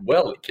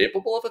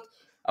capable of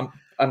it.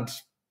 And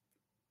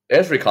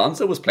Ezri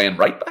Konsa was playing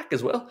right back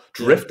as well,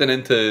 drifting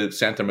into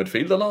centre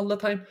midfield a lot of the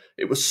time.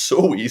 It was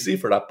so easy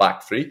for that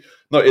back three.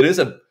 Now, it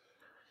is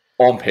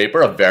on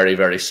paper, a very,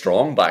 very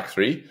strong back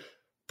three.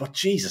 But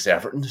Jesus,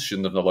 Everton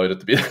shouldn't have allowed it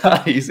to be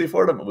that easy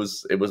for them. It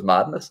was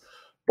madness.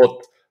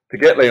 But to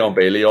get Leon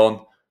Bailey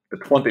on, the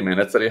 20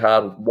 minutes that he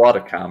had, what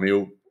a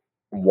cameo,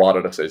 what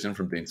a decision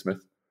from Dean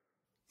Smith.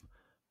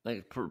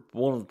 Like,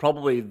 one of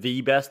probably the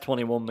best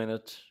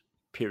 21-minute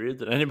period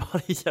that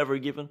anybody's ever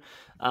given,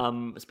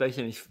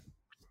 especially in his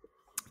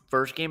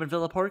first game at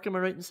Villa Park. Am I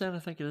right in saying? I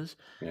think it is.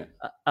 Yeah.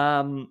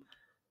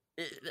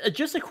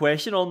 Just a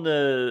question on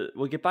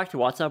we'll get back to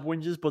WhatsApp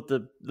whinges, but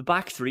the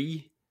back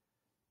three,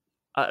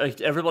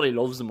 everybody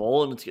loves them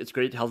all, and it's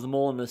great to have them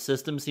all, and the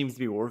system seems to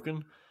be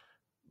working.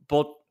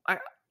 But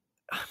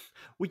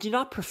would you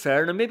not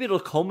prefer, and maybe it'll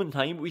come in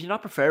time, would you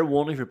not prefer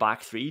one of your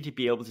back three to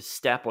be able to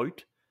step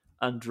out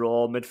and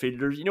draw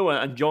midfielders,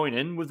 and join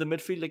in with the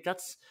midfield? Like,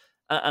 that's,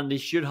 and they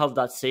should have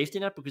that safety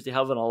net because they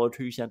have another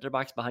two centre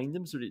backs behind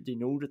them, so they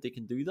know that they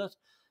can do that.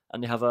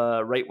 And they have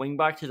a right wing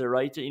back to the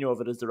right,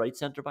 if it is the right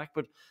centre back.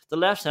 But the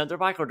left centre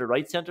back or the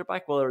right centre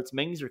back, whether it's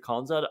Mings or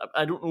Konza,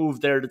 I don't know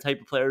if they're the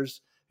type of players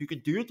who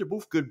could do it. They're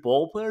both good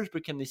ball players,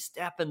 but can they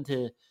step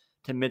into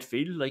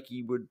midfield like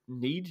you would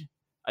need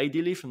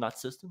ideally from that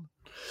system?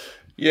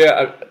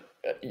 Yeah,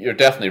 you're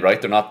definitely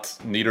right.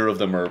 Neither of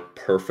them are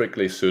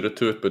perfectly suited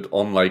to it. But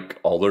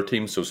unlike other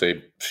teams, so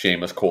say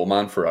Seamus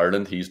Coleman for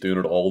Ireland, he's doing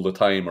it all the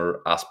time,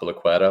 or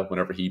Azpilicueta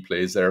whenever he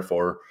plays there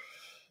for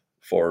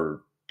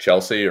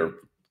Chelsea, or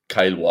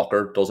Kyle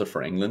Walker does it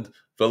for England.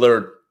 Villa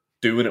are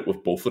doing it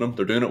with both of them.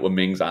 They're doing it with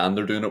Mings and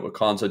they're doing it with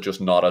Konsa,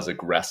 just not as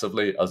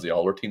aggressively as the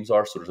other teams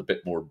are. So there's a bit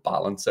more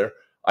balance there.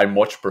 I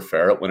much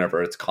prefer it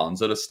whenever it's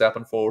Konsa that's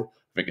stepping forward.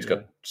 I think he's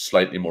got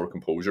slightly more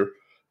composure.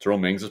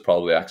 Tyrone Mings is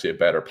probably actually a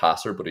better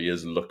passer, but he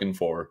is looking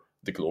for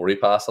the glory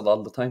pass a lot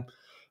of the time.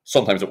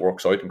 Sometimes it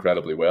works out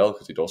incredibly well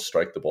because he does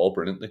strike the ball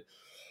brilliantly.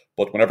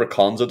 But whenever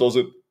Konsa does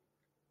it,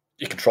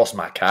 you can trust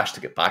Matt Cash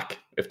to get back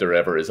if there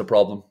ever is a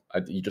problem.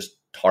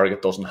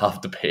 Target doesn't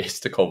have the pace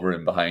to cover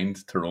in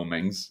behind Tyrone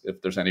Mings if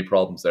there's any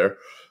problems there.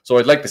 So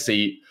I'd like to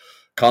see,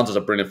 Konsa's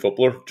a brilliant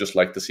footballer, just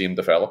like to see him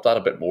develop that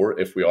a bit more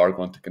if we are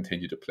going to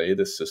continue to play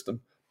this system.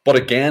 But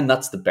again,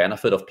 that's the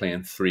benefit of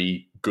playing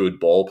three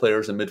good ball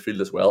players in midfield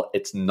as well.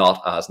 It's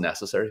not as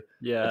necessary.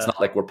 Yeah. It's not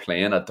like we're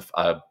playing an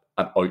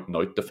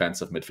out-and-out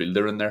defensive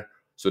midfielder in there,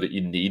 so that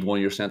you need one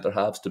of your centre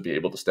halves to be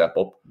able to step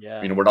up.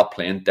 Yeah. We're not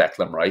playing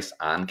Declan Rice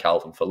and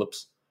Calvin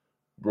Phillips.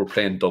 We're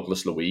playing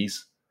Douglas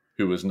Luiz,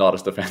 who is not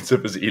as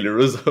defensive as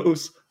Ila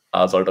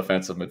as our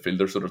defensive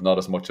midfielder, so there's not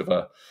as much of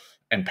a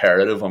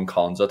imperative on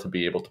Konsa to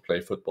be able to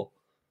play football.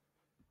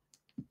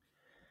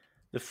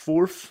 The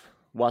fourth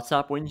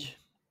WhatsApp whinge.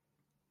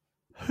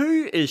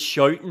 Who is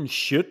shouting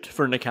shoot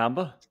for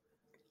Nakamba?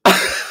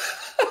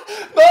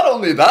 Not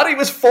only that, he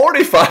was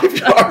 45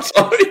 yards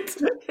out.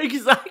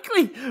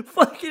 Exactly.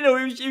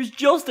 He was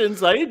just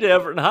inside the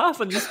Everton half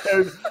and just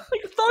heard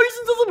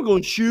thousands of them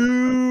going,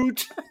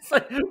 shoot. It's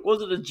like,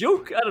 was it a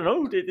joke? I don't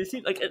know. They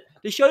seemed like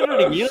they shouted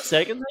it again a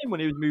second time when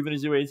he was moving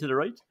his way to the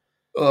right.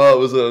 Oh, it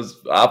was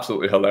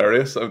absolutely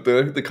hilarious.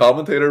 The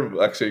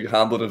commentator actually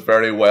handled it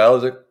very well.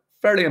 It was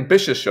fairly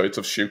ambitious shouts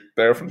of shoot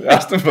there from the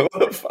Aston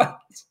Villa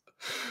fans.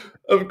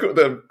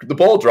 The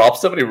ball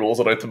drops him and he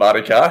rolls it out to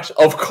Matty Cash.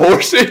 Of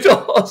course he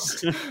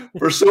does.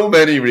 For so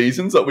many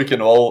reasons that we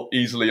can all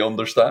easily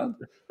understand.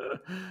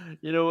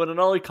 In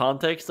another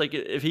context, like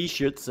if he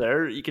shoots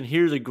there, you can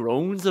hear the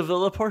groans of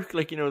Villa Park,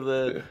 like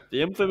the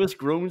infamous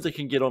groans that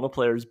can get on a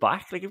player's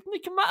back. Like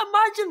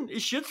imagine he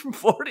shoots from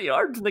 40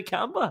 yards in the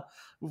Canva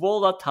with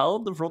all that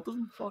talent in front of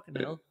him. Fucking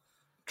hell.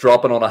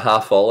 Dropping on a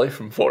half volley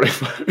from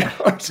 45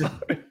 yards.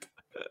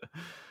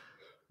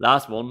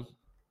 Last one.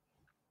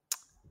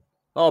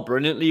 Oh,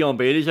 brilliant. Leon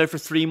Bailey's out for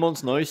 3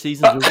 months now.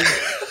 Season's over.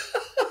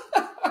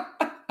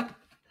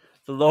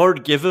 The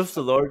Lord giveth,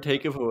 the Lord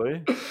taketh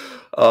away.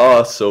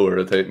 Oh, so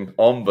irritating.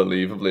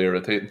 Unbelievably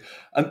irritating.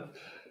 And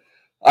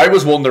I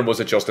was wondering, was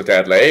it just a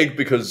dead leg?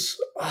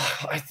 Because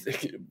I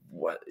think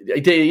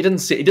he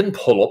didn't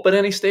pull up at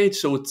any stage,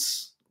 so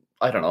it's,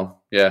 I don't know.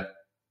 Yeah.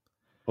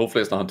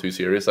 Hopefully it's not too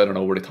serious. I don't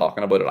know. Were they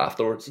talking about it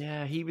afterwards?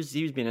 Yeah, he was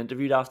being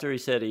interviewed after. He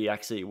said he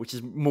actually, which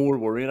is more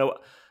worrying.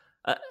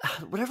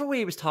 Whatever way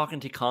he was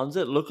talking to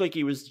Konza, it looked like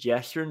he was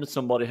gesturing that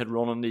somebody had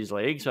run on his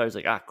legs. So I was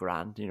like,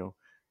 grand,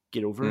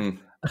 get over it.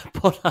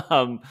 But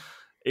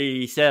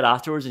he said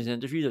afterwards in his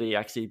interview that he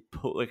actually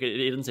pulled, like he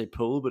didn't say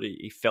pull, but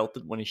he felt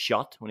it when he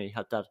shot, when he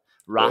had that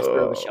rasper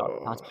of a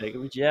shot past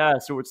Begovic. Yeah,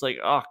 so it's like,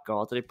 oh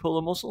God, did he pull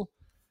a muscle?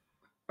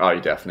 Oh,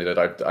 he definitely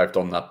did. I've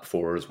done that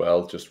before as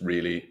well. Just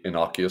really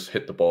innocuous.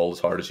 Hit the ball as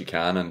hard as you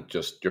can and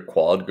just your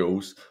quad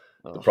goes.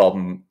 The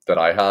problem that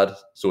I had,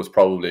 so it's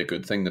probably a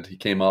good thing that he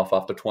came off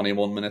after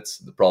 21 minutes.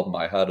 The problem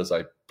I had is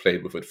I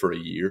played with it for a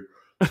year.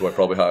 So I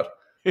probably had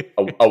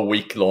a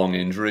week-long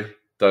injury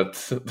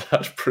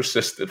that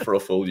persisted for a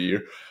full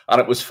year. And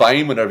it was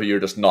fine whenever you're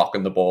just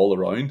knocking the ball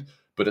around.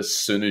 But as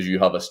soon as you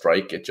have a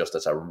strike, it just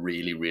has a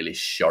really, really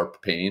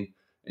sharp pain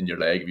in your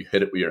leg. If you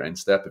hit it with your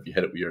instep, if you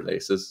hit it with your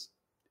laces,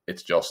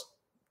 it's just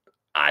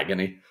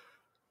agony.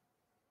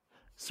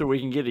 So we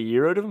can get a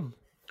year out of him?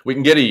 We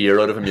can get a year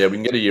out of him, yeah. We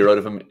can get a year out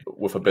of him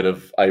with a bit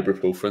of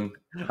ibuprofen,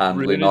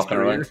 handily knocking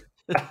around.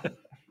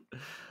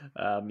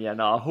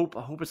 I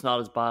hope it's not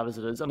as bad as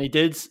it is. And he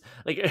did,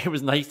 like, it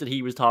was nice that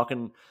he was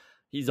talking.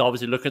 He's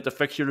obviously looking at the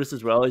fixture list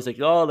as well. He's like,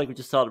 we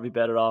just thought it'd be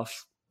better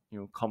off,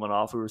 coming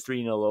off. We were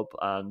 3-0 up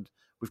and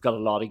we've got a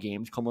lot of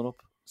games coming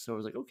up. So I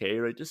was like, okay,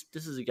 right, this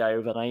is a guy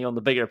with an eye on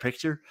the bigger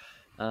picture.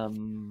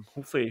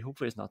 Hopefully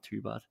it's not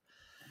too bad.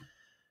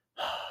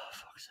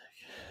 Fuck's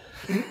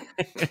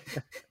sake.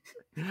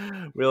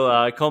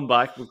 We'll come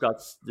back. We've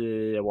got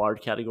the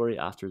award category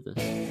after this.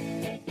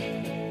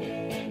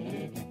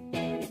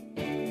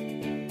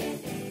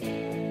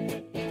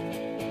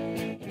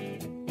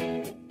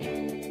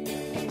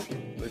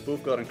 They've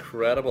both got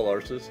incredible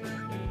arses.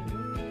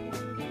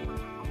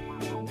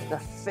 The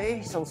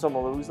face on some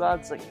of those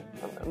lads, like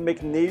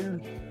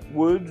McNeil,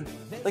 Wood.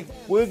 Like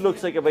Wood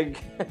looks like a big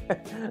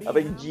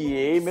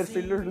GA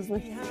midfielder, doesn't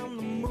he?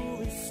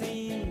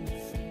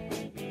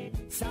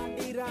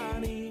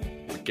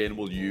 McGinn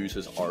will use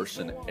his arse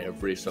in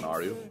every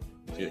scenario.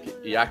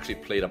 He actually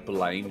played a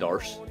blind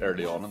arse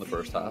early on in the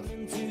first half.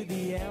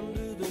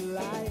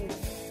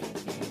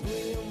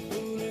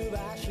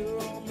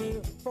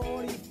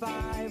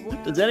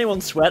 Does anyone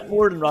sweat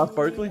more than Ross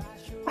Barkley?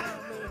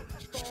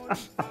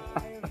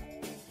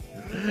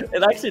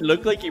 It actually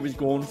looked like he was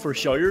going for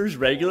showers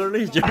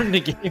regularly during the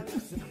game.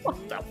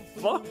 What the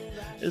fuck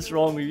is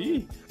wrong with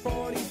you?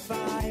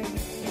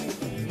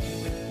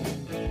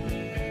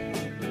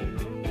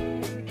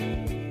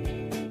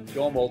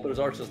 John Walter's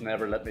arse has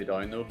never let me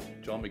down though.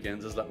 John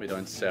McGinn's has let me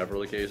down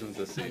several occasions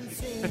this season.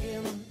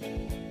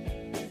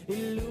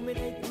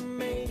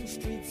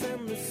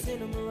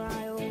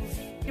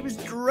 He was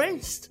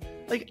drenched,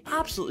 like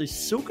absolutely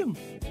soaking.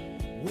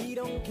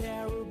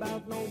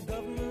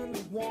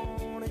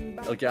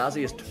 El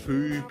Ghazi is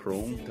too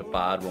prone to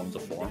bad runs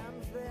of form.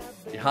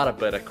 He had a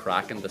bit of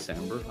crack in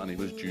December and he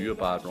was due a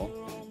bad run.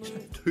 He's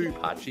too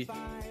patchy,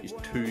 he's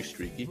too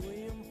streaky.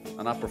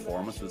 And that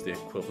performance was the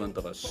equivalent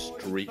of a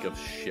streak of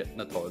shit in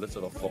the toilets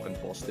of a fucking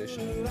bus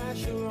station.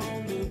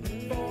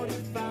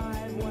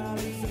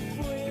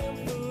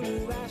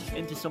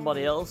 Into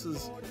somebody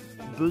else's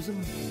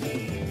bosom.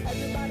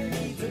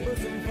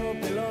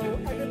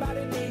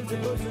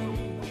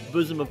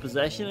 Bosom of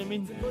possession, I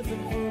mean.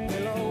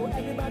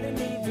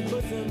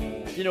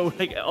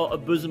 Like a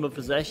bosom of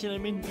possession, I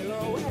mean.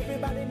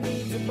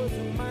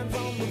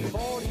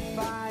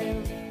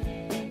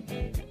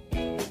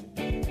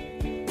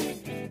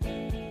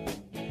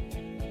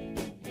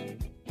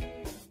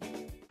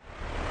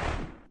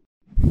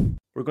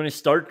 We're going to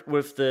start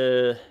with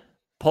the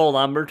Paul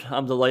Lambert.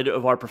 I'm delighted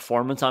with our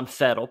performance. I'm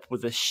fed up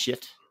with this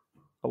shit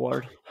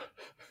award.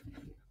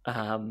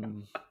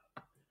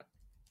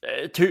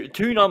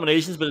 Two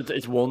nominations, but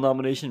it's one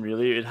nomination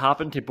really. It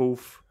happened to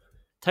both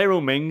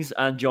Tyrone Mings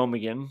and John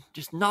McGinn,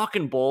 just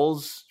knocking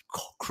balls,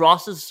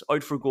 crosses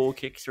out for goal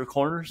kicks or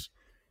corners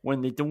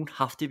when they don't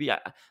have to be.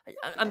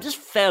 I'm just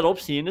fed up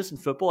seeing this in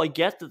football. I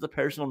get that the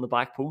person on the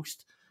back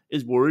post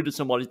is worried that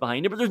somebody's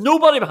behind it, but there's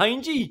nobody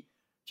behind you.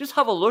 Just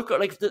have a look at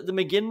like the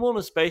McGinn one,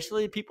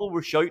 especially. People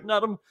were shouting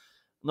at him.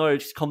 Now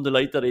it's come to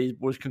light that he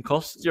was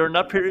concussed during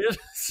that period,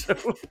 so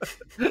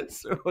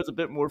it's a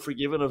bit more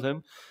forgiving of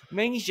him.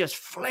 Mings just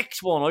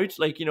flicks one out,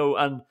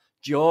 and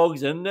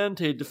jogs in then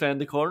to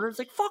defend the corner. It's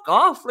like, fuck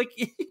off! Like,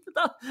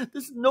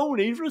 there's no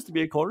need for us to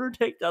be a corner.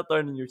 Take that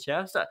down in your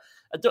chest.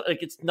 I don't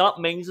like. It's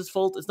not Mings'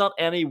 fault. It's not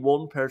any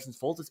one person's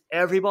fault. It's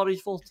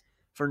everybody's fault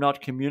for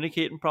not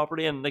communicating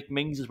properly, and like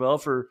Mings as well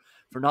for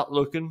not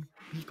looking.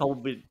 He's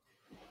probably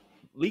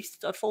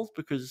least at fault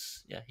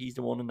because he's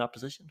the one in that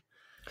position.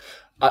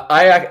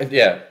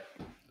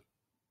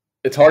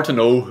 It's hard to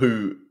know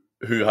who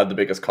had the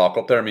biggest cock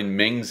up there. I mean,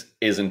 Mings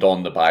isn't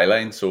on the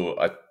byline, so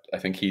I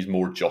think he's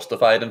more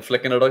justified in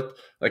flicking it out.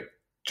 Like,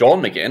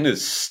 John McGinn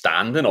is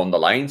standing on the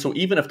line, so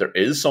even if there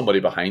is somebody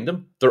behind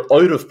him, they're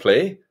out of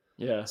play.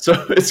 Yeah. So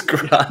it's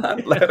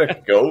grand, let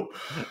it go.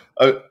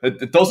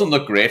 It doesn't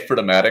look great for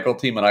the medical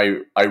team,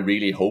 and I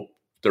really hope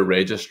they're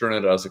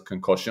registering it as a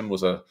concussion. It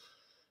was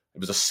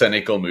a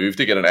cynical move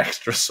to get an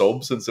extra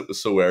sub since it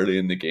was so early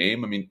in the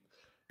game. I mean,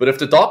 but if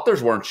the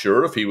doctors weren't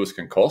sure if he was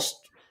concussed,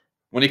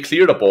 when he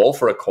cleared a ball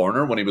for a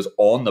corner, when he was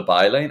on the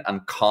byline,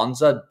 and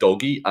Konza,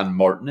 Dougie, and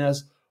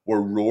Martinez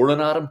were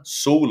roaring at him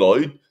so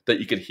loud that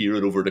you could hear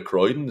it over the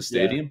crowd in the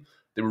stadium.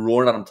 They were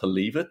roaring at him to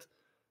leave it.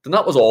 Then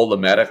that was all the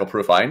medical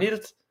proof I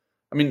needed.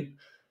 I mean,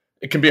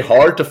 it can be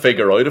hard to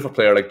figure out if a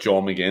player like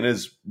John McGinn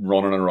is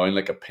running around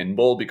like a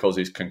pinball because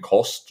he's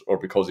concussed or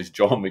because he's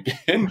John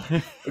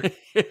McGinn.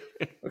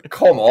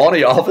 Come on,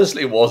 he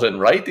obviously wasn't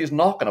right. He's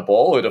knocking a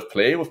ball out of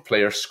play with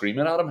players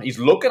screaming at him. He's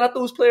looking at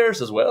those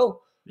players as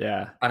well.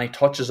 Yeah. And he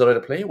touches it out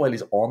of play while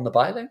he's on the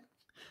byline.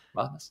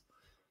 Madness.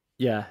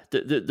 Yeah,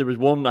 there was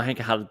one, I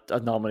think I had a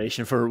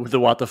nomination for the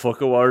What the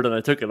Fuck Award, and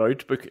I took it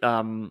out. But,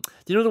 do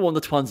you know the one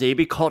that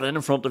Twanzebe caught in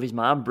front of his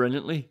man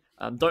brilliantly?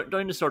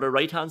 Down the sort of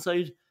right-hand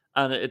side,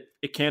 and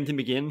it came to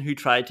McGinn, who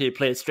tried to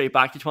play it straight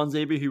back to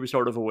Twanzebe, who was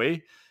sort of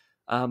away.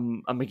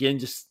 And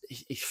McGinn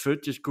his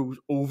foot just goes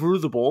over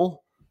the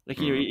ball. Like,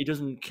 he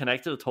doesn't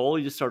connect it at all.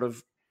 He just sort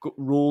of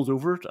rolls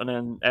over it, and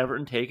then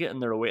Everton take it,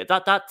 and they're away.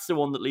 That's the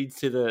one that leads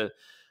to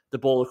the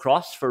ball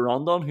across for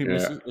Rondon, who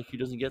misses, like, he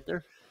doesn't get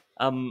there.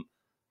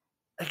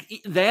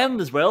 Then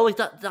as well, like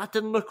that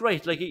didn't look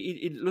right. Like,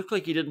 it looked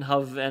like he didn't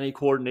have any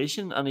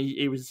coordination, and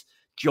he was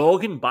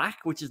jogging back,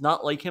 which is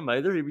not like him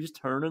either. He was just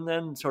turning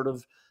then, sort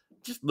of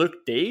just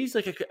looked dazed.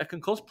 Like a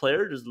concussed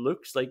player just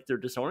looks like they're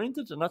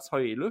disoriented, and that's how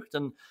he looked.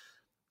 And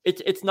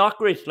it's not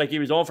great. Like, he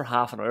was on for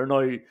half an hour.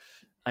 Now,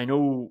 I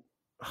know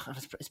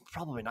it's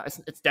probably not.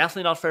 It's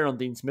definitely not fair on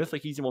Dean Smith.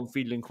 Like, he's the one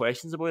fielding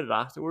questions about it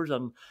afterwards,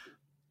 and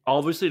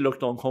obviously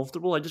looked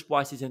uncomfortable. I just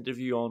watched his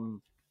interview on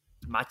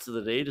Match of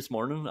the Day this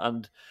morning,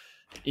 and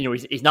you know,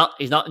 he's not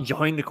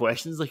enjoying the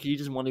questions. Like, he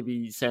doesn't want to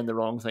be saying the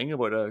wrong thing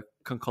about a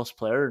concussed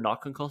player or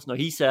not concussed. Now,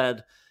 he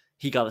said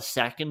he got a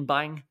second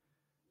bang,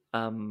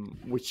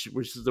 which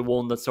is the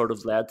one that sort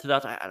of led to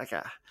that.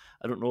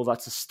 I don't know if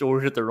that's a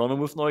story that they're running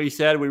with now. He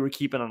said we were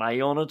keeping an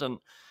eye on it, and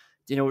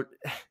you know,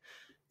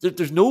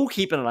 there's no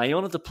keeping an eye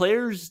on it. The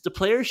players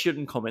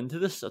shouldn't come into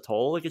this at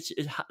all. Like,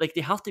 like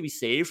they have to be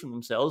saved from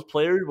themselves.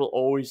 Players will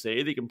always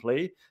say they can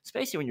play,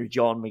 especially when you're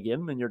John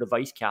McGinn and you're the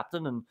vice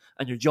captain and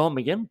you're John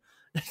McGinn.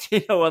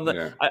 You know,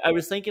 and I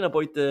was thinking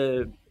about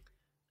the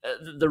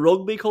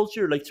rugby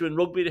culture. Like, so in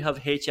rugby they have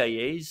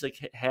HIAs, like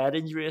head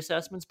injury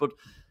assessments, but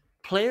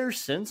players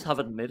since have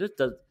admitted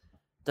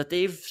that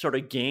they've sort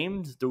of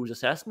gamed those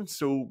assessments.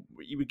 So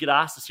you would get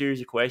asked a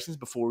series of questions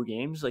before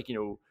games, like, you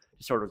know,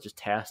 to sort of just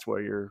test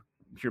where your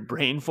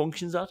brain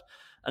functions at.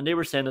 And they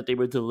were saying that they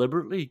would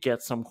deliberately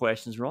get some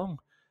questions wrong,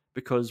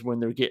 because when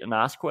they're getting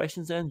asked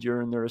questions then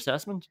during their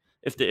assessment,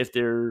 if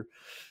they're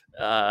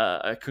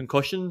a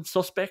concussion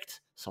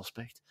suspect,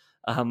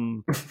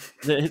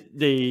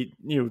 they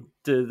you know,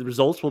 the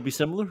results will be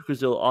similar, because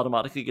they'll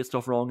automatically get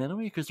stuff wrong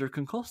anyway because they're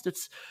concussed.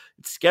 It's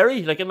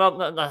scary. Like,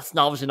 that's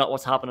obviously not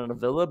what's happening in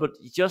Villa, but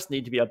you just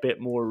need to be a bit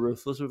more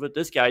ruthless with it.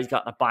 This guy's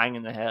gotten a bang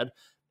in the head,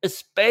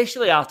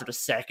 especially after the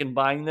second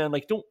bang. Then,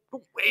 like, don't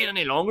wait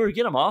any longer.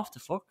 Get him off the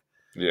fuck.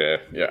 Yeah,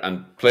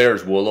 and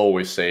players will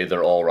always say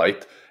they're all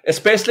right,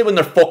 especially when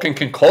they're fucking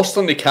concussed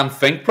and they can't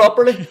think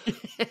properly.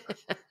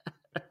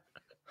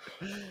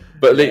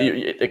 But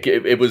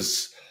it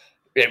was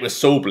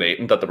so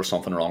blatant that there was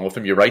something wrong with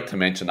him. You're right to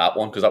mention that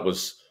one, because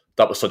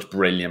that was such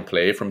brilliant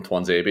play from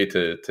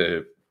Twanzebe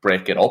to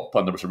break it up,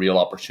 and there was a real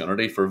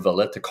opportunity for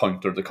Villa to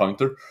counter the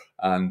counter,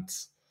 and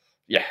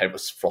yeah, it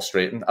was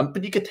frustrating.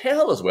 But you could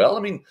tell as well. I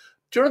mean,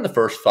 during the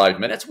first 5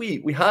 minutes,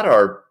 we had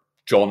our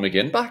John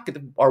McGinn back.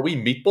 Our wee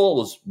meatball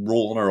was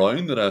rolling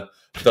around in a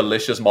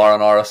delicious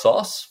marinara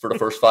sauce for the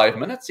first 5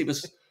 minutes.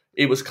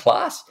 He was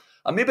class,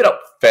 and maybe that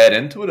fed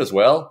into it as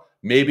well.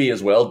 Maybe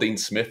as well, Dean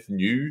Smith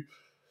knew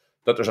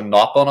that there's a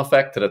knock-on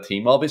effect to the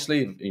team.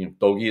 Obviously, you know,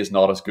 Dougie is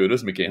not as good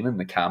as McGinn, and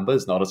Nakamba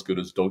is not as good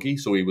as Dougie,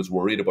 so he was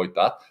worried about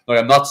that. Now,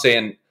 I'm not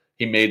saying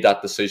he made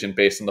that decision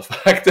based on the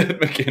fact that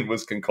McGinn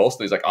was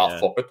concussed. He's like,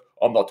 fuck it,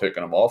 I'm not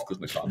taking him off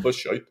because Nakamba's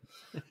shite.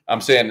 I'm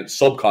saying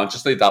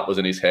subconsciously that was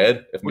in his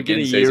head. If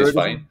McGinn says he's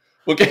fine,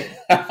 if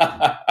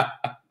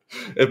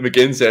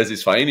McGinn says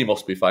he's fine, he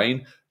must be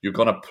fine. You're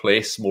going to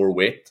place more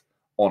weight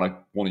on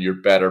one of your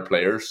better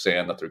players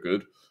saying that they're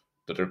good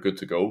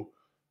to go.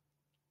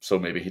 So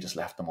maybe he just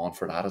left them on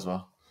for that as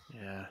well.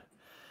 Yeah.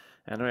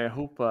 Anyway, I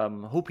hope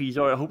he's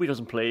alright. I hope he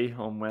doesn't play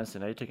on Wednesday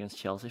night against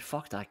Chelsea.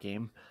 Fuck that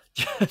game.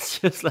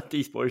 Just let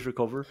these boys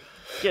recover.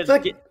 I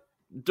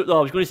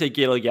was going to say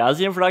Gael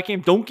Ghazi in for that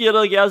game. Don't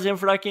Gael Ghazi in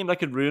for that game. That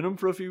could ruin him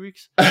for a few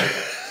weeks.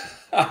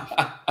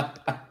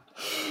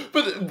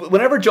 But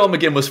whenever John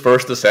McGinn was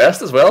first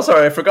assessed as well,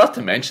 sorry, I forgot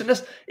to mention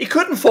this, he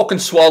couldn't fucking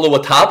swallow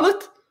a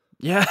tablet.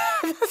 Yeah,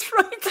 that's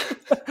right.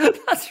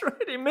 That's right.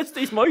 He missed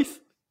his mouth.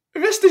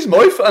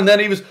 And then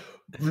he was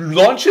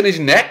launching his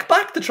neck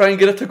back to try and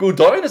get it to go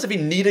down as if he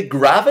needed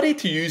gravity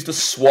to use the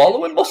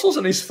swallowing muscles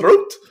in his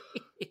throat.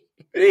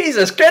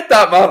 Jesus, get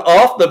that man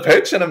off the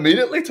pitch and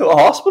immediately to a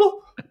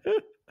hospital.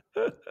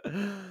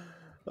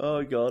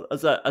 Oh God!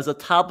 As a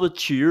tablet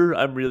cheer,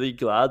 I'm really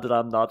glad that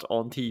I'm not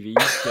on TV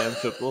playing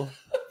football.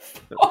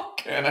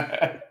 Fucking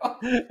hell.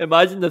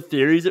 Imagine the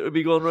theories that would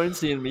be going around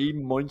seeing me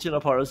munching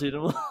a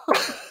paracetamol.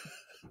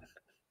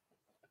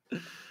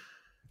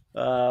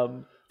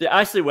 The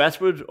Ashley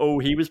Westwood,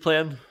 he was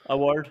playing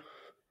award.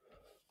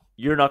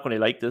 You're not going to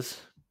like this.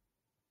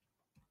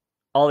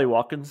 Ollie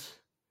Watkins.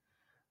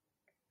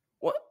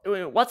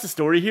 What's the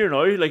story here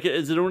now? Like,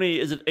 is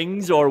it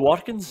Ings or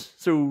Watkins?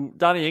 So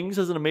Danny Ings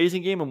has an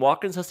amazing game, and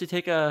Watkins has to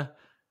take a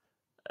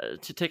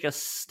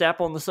step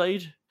on the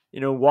side.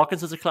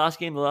 Watkins has a class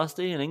game the last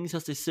day, and Ings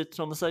has to sit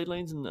on the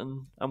sidelines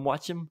and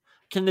watch him.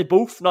 Can they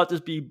both not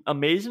just be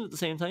amazing at the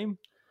same time?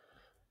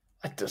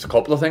 There's a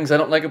couple of things I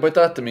don't like about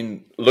that. I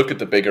mean, look at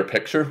the bigger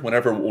picture.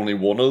 Whenever only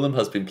one of them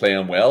has been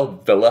playing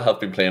well, Villa have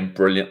been playing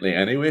brilliantly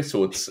anyway,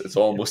 so it's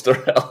almost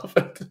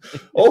irrelevant.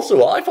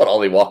 Also, I thought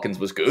Ollie Watkins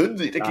was good.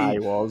 He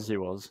was. He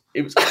was.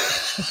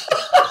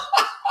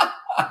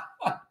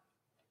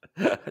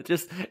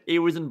 He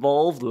was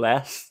involved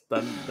less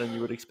than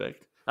you would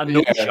expect. And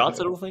no shots,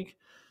 I don't think.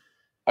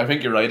 I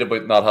think you're right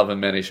about not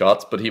having many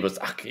shots, but he was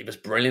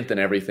brilliant in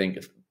everything.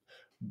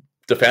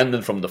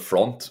 Defending from the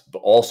front, but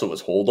also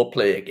his hold-up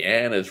play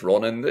again, his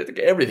running,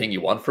 everything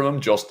you want from him,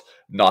 just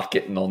not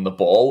getting on the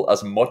ball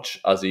as much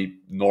as he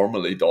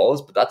normally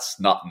does, but that's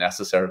not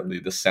necessarily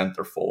the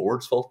centre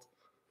forward's fault.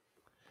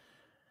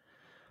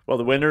 Well,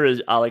 the winner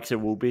is Alex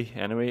Iwobi.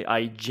 Anyway,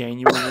 I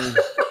genuinely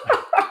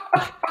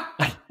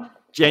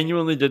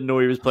didn't know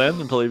he was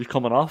playing until he was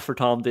coming off for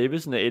Tom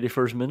Davies in the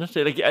 81st minute.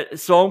 I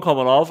saw him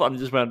coming off and I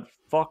just went,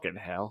 fucking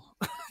hell.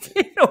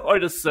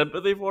 Out of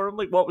sympathy for him.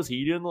 Like, what was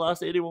he doing the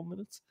last 81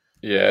 minutes?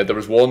 Yeah, there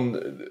was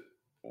one,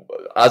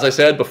 as I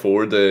said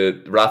before,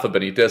 the Rafa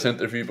Benitez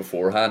interview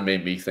beforehand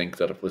made me think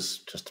that it was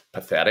just a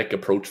pathetic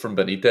approach from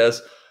Benitez.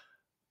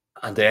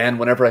 And then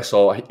whenever I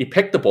saw, he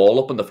picked the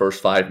ball up in the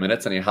first 5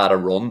 minutes and he had a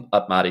run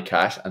at Matty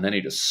Cash, and then he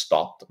just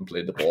stopped and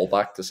played the ball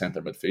back to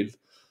centre midfield.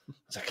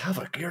 I was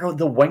like, you're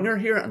the winger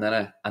here? And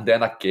then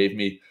that gave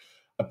me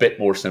a bit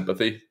more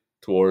sympathy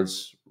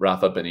towards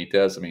Rafa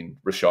Benitez. I mean,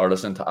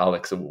 Richarlison to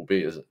Alex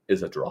Iwobi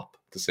is a drop,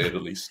 to say the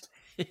least.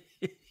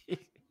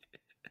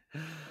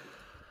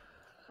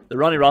 The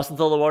Ronnie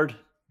Rosenthal Award.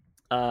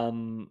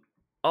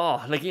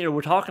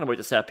 We're talking about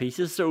the set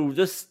pieces. So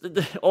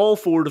all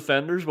four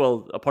defenders,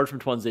 well, apart from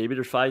Tuanzebe,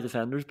 there's 5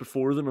 defenders, but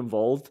 4 of them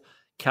involved.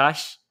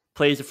 Cash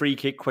plays a free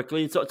kick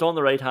quickly. It's on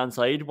the right-hand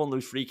side, one of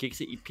those free kicks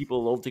that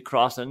people love to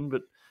cross in,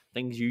 but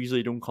things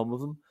usually don't come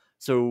with them.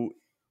 So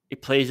he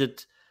plays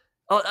it.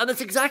 Oh, and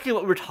that's exactly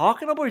what we're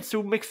talking about.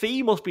 So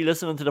McPhee must be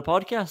listening to the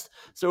podcast.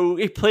 So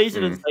he plays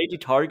it inside the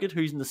target,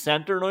 who's in the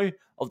centre now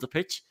of the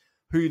pitch,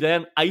 who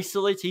then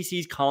isolates. He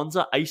sees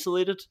Konza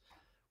isolated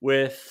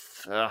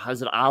with,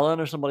 is it Allen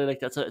or somebody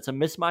like that? It's a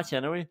mismatch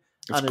anyway.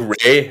 It's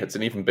Gray. It's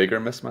an even bigger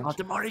mismatch. Oh,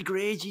 Demarai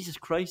Gray, Jesus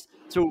Christ.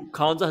 So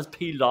Konza has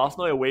peeled off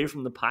now away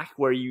from the pack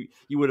where you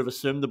would have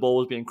assumed the ball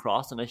was being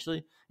crossed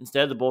initially.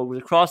 Instead, the ball goes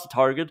across the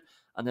target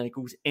and then it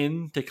goes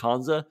into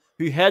Konza,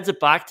 who heads it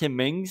back to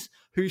Mings,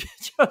 who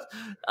just an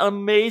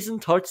amazing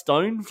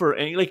touchdown for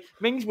like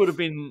Mings would have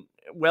been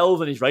well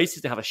within his rights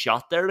to have a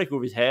shot there, like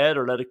over his head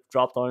or let it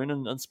drop down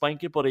and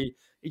spank it, but he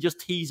just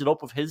tees it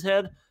up with his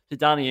head to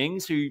Danny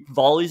Ings, who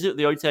volleys it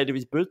the outside of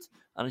his boot,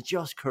 and it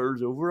just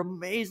curves over.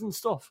 Amazing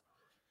stuff.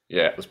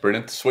 Yeah, it was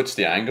brilliant. Switch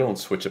the angle and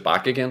switch it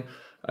back again.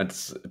 And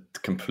it's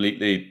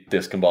completely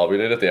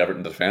discombobulated the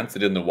Everton defence. They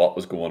didn't know what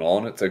was going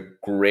on. It's a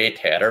great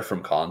header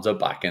from Konza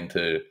back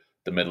into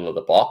the middle of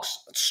the box,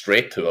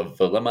 straight to a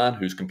Villa man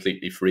who's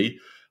completely free.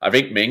 I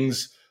think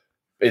Mings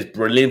is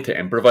brilliant to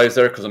improvise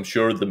there, because I'm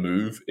sure the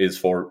move is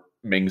for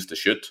Mings to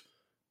shoot,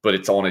 but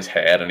it's on his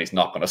head and he's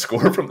not going to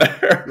score from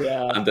there.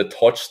 Yeah. And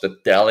the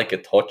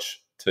delicate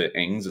touch to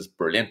Ings is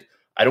brilliant.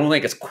 I don't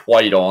think it's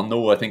quite on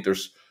though. I think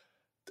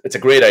it's a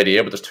great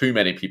idea, but there's too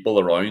many people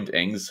around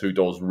Ings who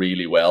does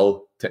really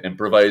well to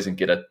improvise and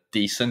get a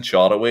decent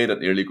shot away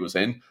that nearly goes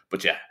in.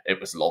 But yeah, it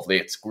was lovely.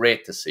 It's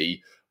great to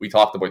see. We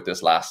talked about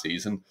this last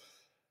season.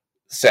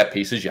 Set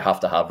pieces, you have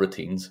to have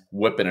routines.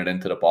 Whipping it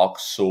into the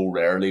box so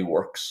rarely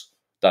works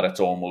that it's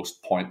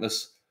almost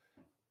pointless.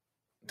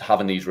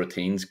 Having these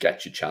routines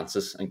get you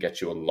chances and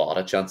get you a lot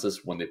of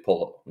chances when you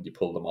pull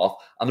them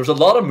off. And there's a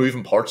lot of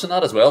moving parts in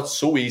that as well. It's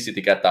so easy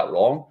to get that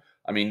wrong.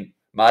 I mean,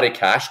 Matty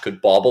Cash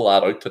could bobble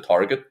that out to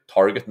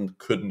Target and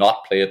could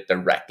not play it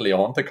directly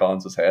onto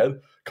Collins' head.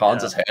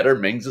 Collins' header,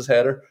 Mings'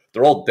 header,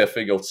 they're all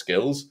difficult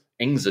skills.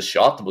 Ings'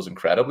 shot was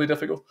incredibly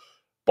difficult,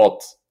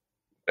 but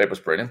it was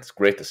brilliant. It's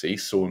great to see,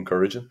 so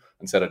encouraging,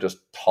 instead of just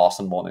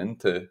tossing one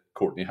into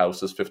Courtney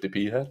House's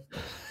 50p head.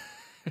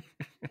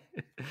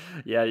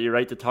 Yeah, you're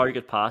right. The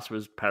Target pass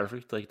was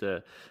perfect. Like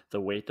the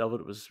weight of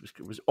it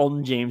was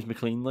on James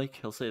McLean. Like,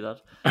 I'll say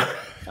that.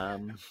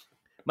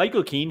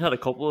 Michael Keane had a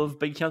couple of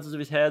big chances of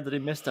his head that he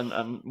missed,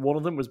 and one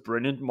of them was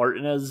brilliant.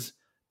 Martinez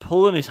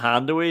pulling his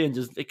hand away and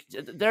just like,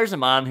 there's a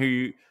man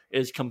who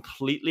is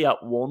completely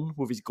at one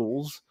with his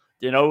goals.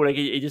 You know, like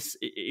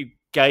he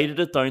guided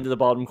it down to the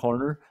bottom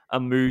corner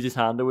and moved his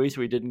hand away so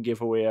he didn't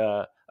give away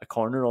a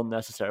corner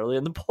unnecessarily.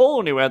 And the ball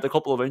only went a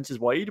couple of inches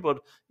wide, but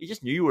he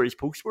just knew where his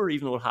posts were,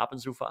 even though it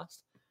happened so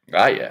fast.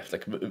 Ah, yeah.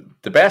 Like,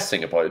 the best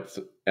thing about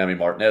Emi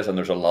Martinez, and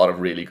there's a lot of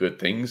really good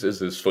things, is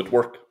his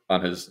footwork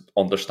and his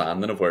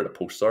understanding of where the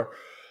posts are.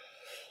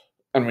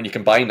 And when you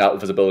combine that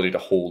with his ability to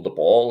hold the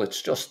ball,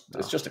 it's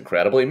just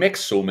incredible. He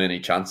makes so many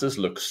chances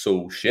look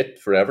so shit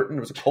for Everton.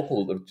 There was a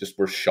couple that just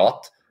were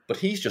shot, but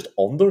he's just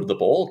under the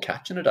ball,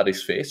 catching it at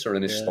his face or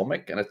in his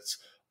stomach, and it's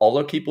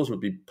other keepers would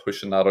be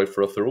pushing that out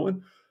for a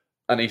throw-in.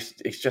 And he's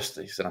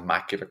an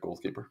immaculate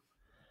goalkeeper.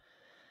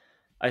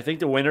 I think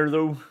the winner,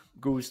 though,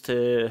 goes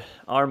to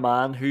our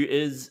man who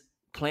is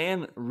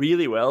playing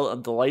really well.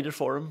 I'm delighted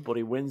for him, but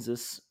he wins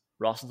this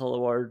Rosenthal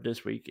Award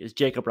this week, is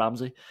Jacob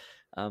Ramsey.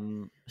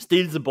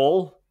 Steals the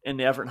ball in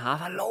the Everton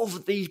half. I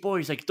love these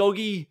boys, like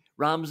Dougie,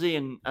 Ramsey,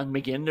 and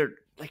McGinn. They're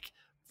like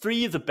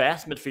three of the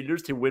best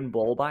midfielders to win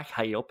ball back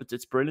high up.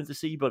 It's brilliant to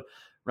see, but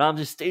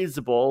Ramsey steals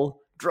the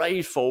ball,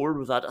 drives forward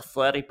with that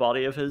athletic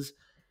body of his.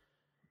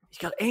 He's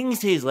got Ings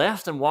to his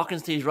left and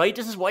Watkins to his right.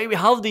 This is why we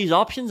have these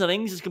options, and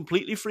Ings is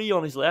completely free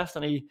on his left,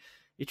 and he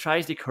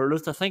tries to curl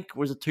it. I think it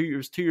was 2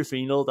 or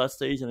 3-0 at that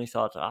stage, and he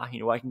thought, I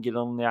can get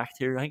on the act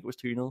here. I think it was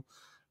 2-0,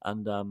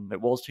 and it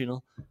was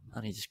 2-0,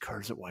 and he just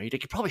curls it wide.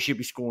 Like, he probably should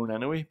be scoring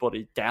anyway, but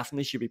he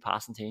definitely should be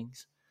passing to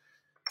Ings.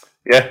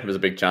 Yeah, it was a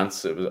big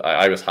chance.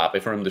 I was happy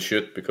for him to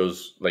shoot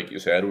because, like you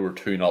said, we were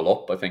 2-0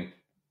 up. I think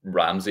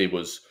Ramsey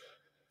was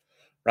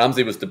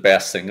the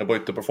best thing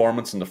about the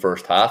performance in the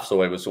first half,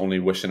 so I was only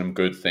wishing him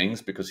good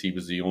things because he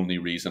was the only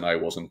reason I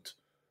wasn't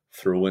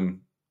throwing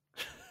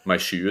my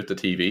shoe at the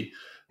TV.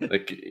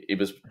 Like, he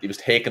was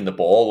taking the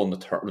ball on the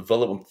turn.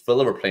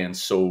 Villa were playing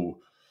so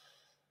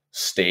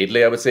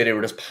staidly, I would say. They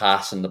were just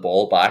passing the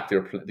ball back. They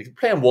were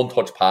playing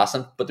one-touch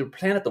passing, but they were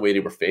playing it the way they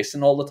were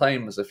facing all the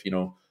time, as if,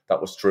 that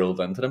was drilled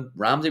into them.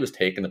 Ramsey was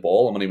taking the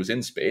ball, and when he was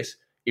in space,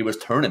 he was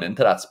turning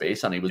into that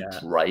space, and he was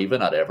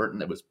driving at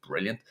Everton. It was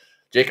brilliant.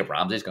 Jacob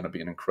Ramsey is going to be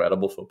an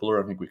incredible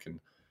footballer. I think we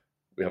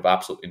have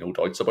absolutely no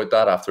doubts about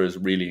that after his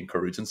really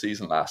encouraging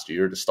season last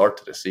year. The start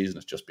to this season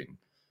has just been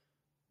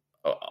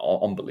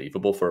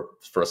unbelievable for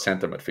a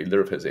centre midfielder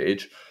of his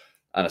age.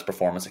 And his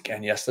performance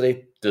again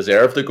yesterday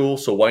deserved a goal,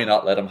 so why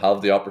not let him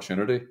have the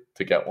opportunity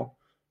to get one?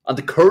 And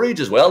the courage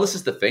as well. This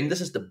is the thing. This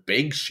is the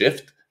big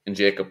shift in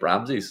Jacob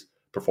Ramsey's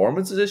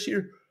performances this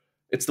year.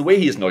 It's the way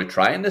he is now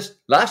trying this.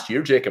 Last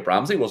year, Jacob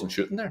Ramsey wasn't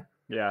shooting there.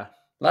 Yeah.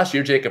 Last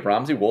year, Jacob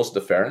Ramsey was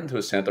deferring to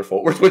his centre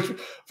forward, which,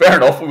 fair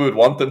enough, we would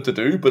want him to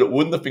do, but it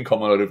wouldn't have been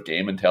coming out of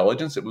game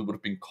intelligence. It would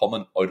have been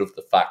coming out of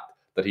the fact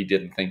that he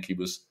didn't think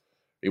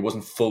he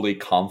wasn't fully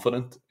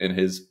confident in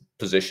his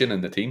position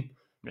in the team.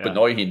 Yeah. But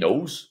now he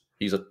knows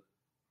he's a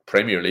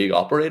Premier League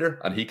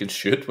operator and he can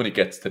shoot when he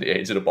gets to the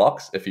edge of the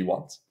box if he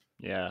wants.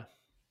 Yeah.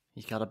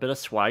 He's got a bit of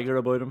swagger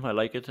about him. I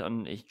like it.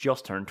 And he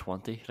just turned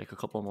 20 like a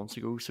couple of months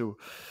ago. So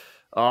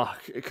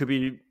it could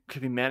be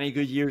many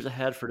good years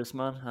ahead for this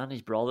man and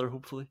his brother,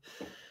 hopefully.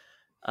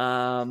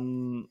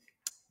 The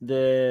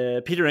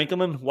Peter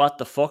Inkelman What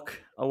the Fuck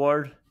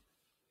Award.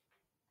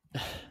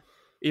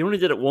 He only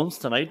did it once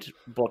tonight,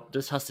 but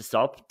this has to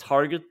stop.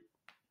 Target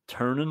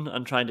turning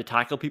and trying to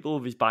tackle people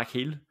with his back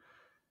heel.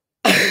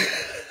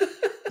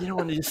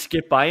 When they just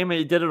skip by him.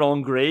 He did it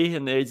on Gray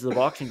in the edge of the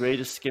box, and Gray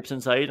just skips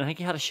inside. I think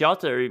he had a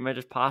shot there. He might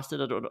have passed it.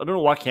 I don't know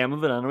what came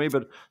of it anyway,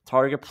 but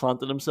Target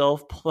planted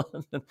himself,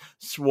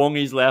 swung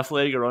his left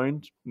leg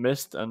around,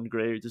 missed, and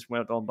Gray just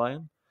went on by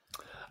him.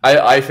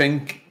 I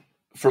think,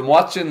 from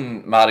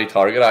watching Matty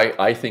Target,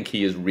 I think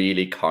he is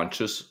really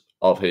conscious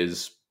of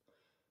his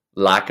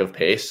lack of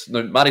pace.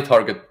 Now, Matty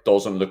Target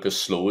doesn't look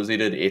as slow as he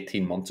did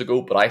 18 months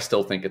ago, but I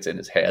still think it's in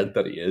his head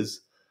that he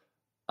is.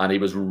 And he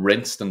was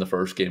rinsed in the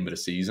first game of the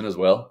season as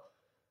well.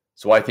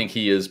 So I think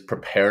he is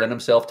preparing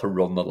himself to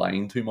run the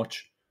line too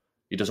much.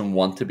 He doesn't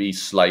want to be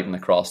sliding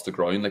across the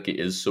ground like he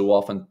is so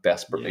often,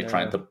 desperately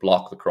trying to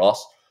block the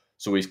cross.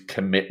 So he's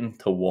committing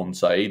to one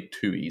side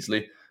too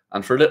easily.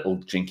 And for little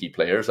jinky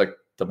players like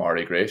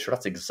Demarai Gray, sure,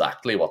 that's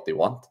exactly what they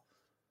want.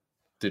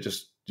 They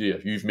just,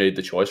 you've made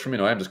the choice for me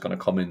now. I'm just going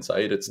to come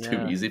inside. It's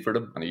too easy for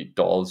them. And he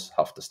does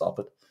have to stop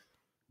it.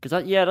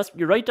 Because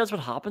you're right. That's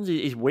what happens.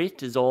 His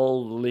weight is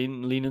all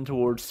leaning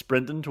towards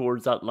sprinting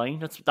towards that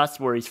line. That's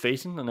where he's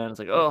facing, and then it's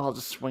like, I'll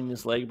just swing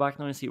this leg back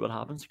now and see what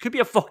happens. It could be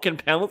a fucking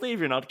penalty if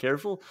you're not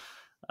careful.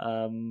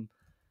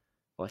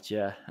 But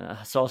yeah,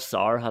 I saw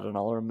Sarr had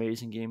another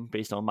amazing game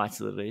based on match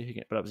of the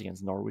day, but that was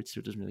against Norwich, so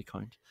it doesn't really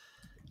count.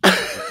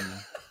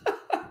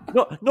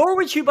 No,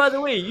 Norwich, who, by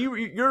the way,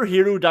 your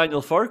hero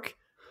Daniel Farke,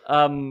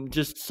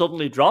 just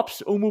suddenly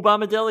drops Omo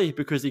Bamidele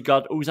because he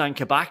got Ozan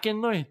Kabak in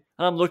now, and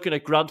I'm looking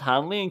at Grant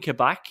Hanley and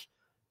Kabak,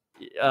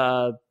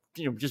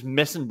 just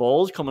missing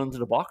balls coming into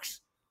the box.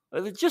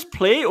 Just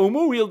play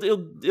Omo;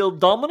 he'll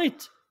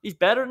dominate. He's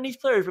better than these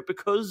players, but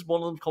because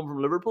one of them come from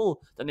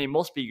Liverpool, then they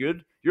must be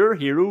good. Your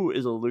hero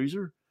is a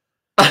loser.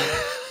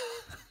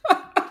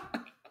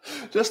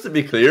 Just to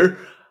be clear,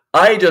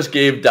 I just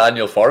gave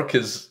Daniel Farke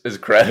his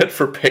credit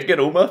for picking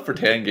Oma for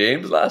 10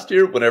 games last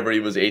year whenever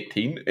he was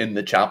 18 in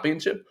the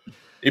Championship.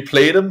 He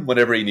played him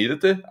whenever he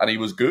needed to, and he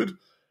was good.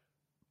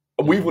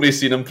 And we've only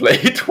seen him play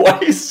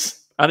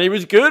twice. And he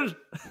was good.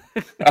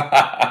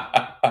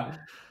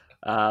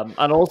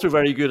 And also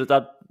very good at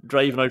that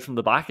driving out from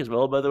the back as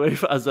well, by the way,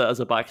 as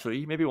a back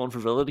three. Maybe one for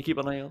Villa to keep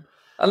an eye on.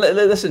 And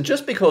listen,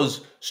 just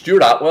because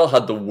Stuart Atwell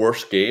had the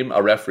worst game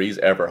a referee's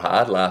ever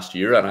had last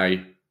year, and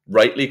I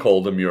rightly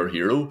called him your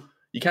hero,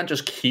 you can't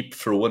just keep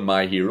throwing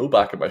my hero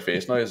back at my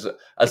face now,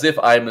 as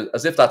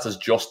if that's as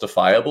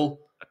justifiable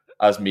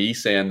as me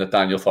saying that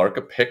Daniel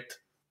Farke picked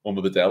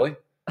Bamidele.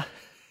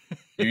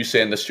 You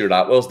saying that Stuart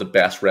Atwell's the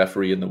best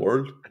referee in the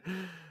world.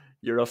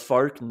 You're a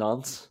Farke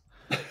nonce.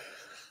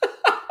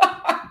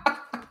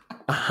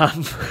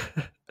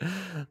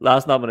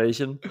 Last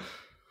nomination.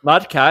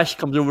 Matt Cash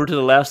comes over to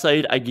the left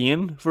side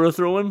again for a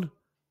throw-in.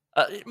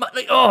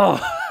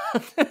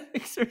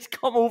 He's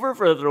come over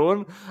for a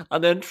throw-in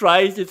and then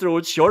tries to throw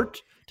it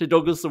short to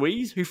Douglas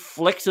Luiz, who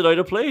flicks it out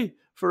of play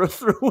for a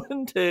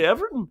throw-in to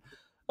Everton.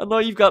 And now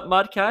you've got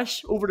Matt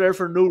Cash over there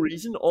for no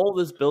reason, all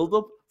this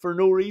build-up for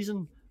no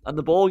reason, and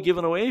the ball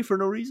given away for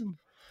no reason.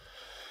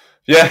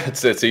 Yeah,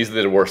 it's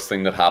easily the worst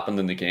thing that happened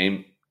in the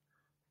game.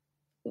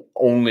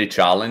 Only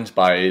challenged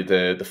by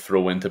the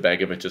throw into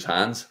Begovic's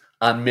hands.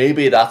 And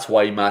maybe that's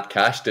why Matt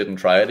Cash didn't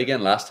try it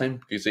again last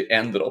time, because he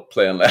ended up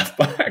playing left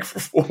back for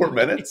 4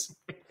 minutes.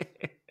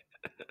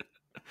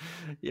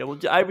 Yeah, well,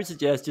 I would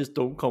suggest just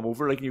don't come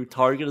over. Like, your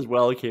target is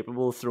well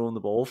capable of throwing the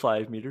ball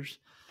 5 meters.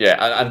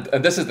 Yeah,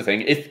 and this is the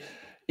thing.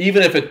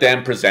 Even if it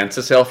then presents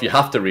itself, you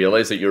have to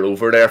realise that you're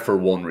over there for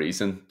one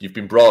reason. You've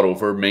been brought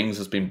over. Mings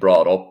has been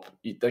brought up.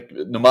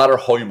 No matter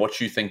how much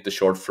you think the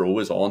short throw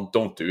is on,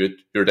 don't do it.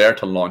 You're there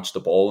to launch the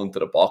ball into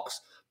the box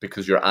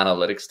because your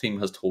analytics team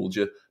has told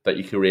you that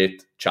you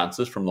create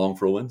chances from long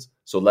throw-ins.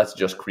 So let's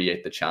just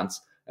create the chance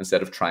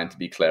instead of trying to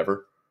be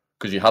clever,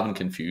 because you haven't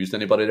confused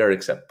anybody there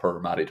except per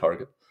Matty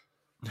Target.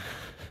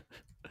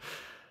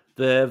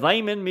 The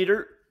Vyman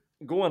meter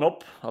going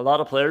up. A lot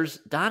of players.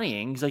 Danny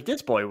Ings, like,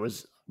 this boy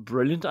was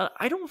brilliant.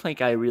 I don't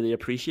think I really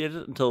appreciated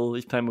it until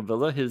his time with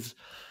Villa. His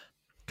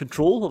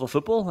control of a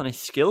football and his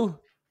skill.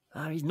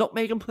 He's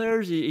nutmegging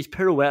players. He's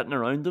pirouetting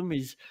around them.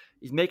 He's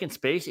making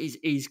space.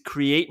 He's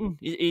creating.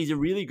 He's a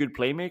really good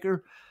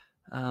playmaker.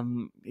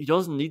 He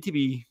doesn't need to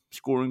be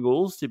scoring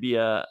goals to be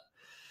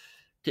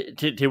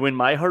to win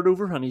my heart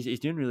over, and he's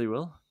doing really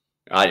well.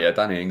 Yeah,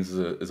 Danny Ings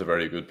is a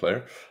very good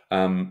player.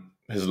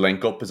 His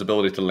his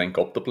ability to link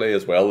up the play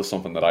as well is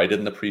something that I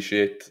didn't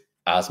appreciate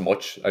as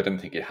much. I didn't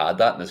think he had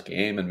that in his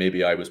game, and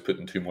maybe I was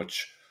putting too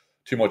much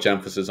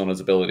emphasis on his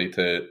ability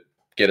to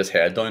get his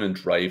head down and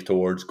drive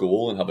towards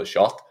goal and have a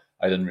shot.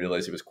 I didn't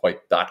realise he was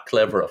quite that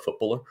clever a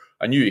footballer.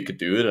 I knew he could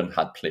do it and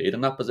had played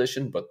in that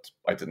position, but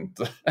I didn't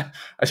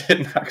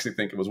actually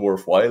think it was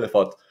worthwhile. I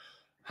thought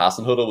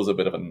Hasenhuttl was a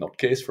bit of a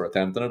nutcase for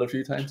attempting it a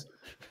few times.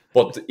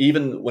 But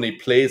even when he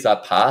plays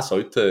that pass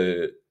out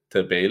to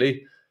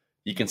Bailey,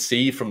 you can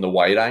see from the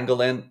wide angle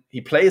then,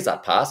 he plays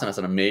that pass and it's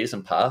an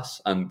amazing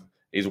pass, and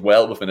he's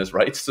well within his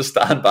rights to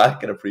stand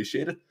back and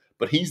appreciate it.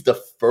 But he's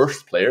the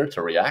first player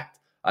to react,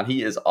 and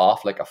he is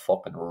off like a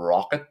fucking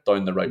rocket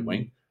down the right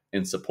wing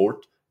in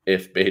support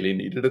if Bailey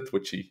needed it,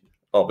 which he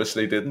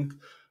obviously didn't.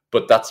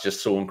 But that's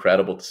just so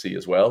incredible to see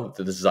as well,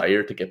 the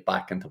desire to get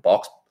back into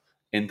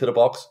the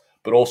box,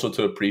 but also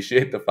to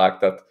appreciate the fact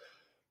that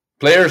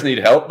players need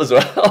help as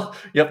well.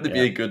 You have to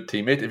be a good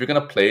teammate. If you're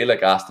going to play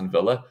like Aston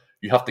Villa,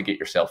 you have to get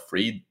yourself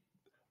freed.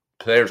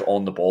 Players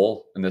on the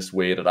ball in this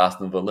way that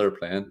Aston Villa are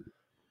playing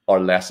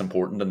are less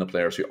important than the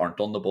players who aren't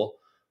on the ball,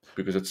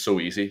 because it's so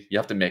easy. You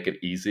have to make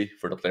it easy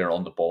for the player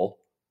on the ball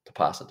to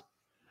pass it.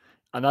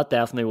 And that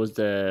definitely was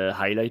the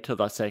highlight of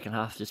that second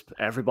half. Just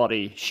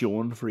everybody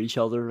showing for each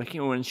other, like,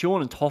 and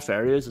showing in tough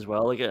areas as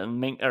well. Like,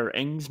 and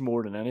Ings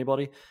more than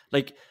anybody.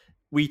 Like,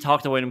 we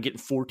talked about him getting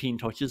 14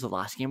 touches the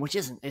last game, which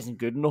isn't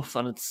good enough,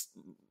 and it's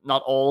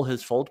not all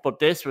his fault. But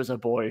this was a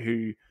boy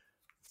who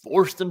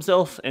forced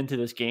himself into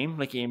this game.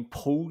 Like, he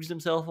imposed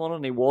himself on it,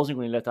 and he wasn't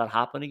going to let that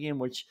happen again,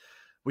 which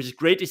is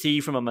great to see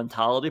from a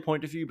mentality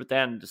point of view. But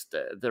then just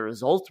the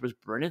result was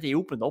brilliant. He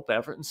opened up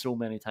Everton so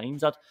many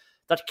times.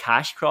 That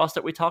Cash cross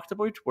that we talked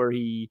about, where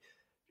he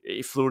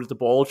floated the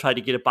ball, tried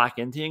to get it back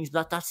into Ings,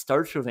 that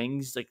starts with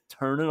Ings like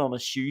turning on a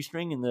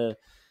shoestring in the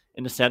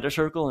in the centre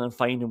circle and then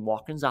finding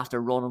Watkins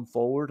after running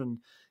forward, and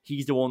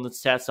he's the one that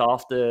sets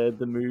off the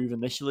move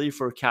initially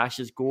for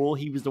Cash's goal.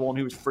 He was the one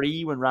who was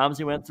free when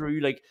Ramsey went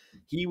through. Like,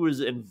 he was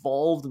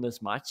involved in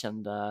this match,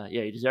 and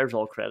he deserves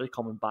all credit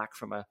coming back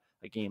from a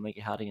game like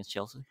he had against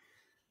Chelsea.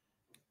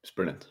 It's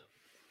brilliant.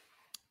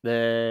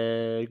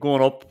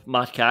 Going up,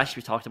 Matt Cash,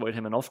 we talked about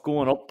him enough.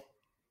 Going up,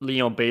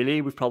 Leon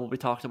Bailey, we've probably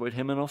talked about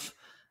him enough.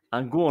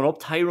 And going up,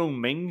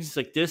 Tyrone Mings,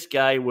 like, this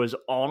guy was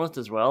on it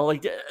as well.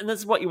 Like, and this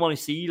is what you want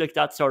to see, like,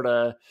 that sort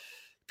of,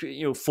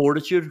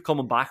 fortitude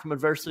coming back from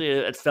adversity.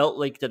 It felt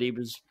like that he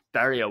was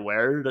very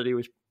aware that he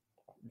was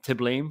to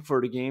blame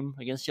for the game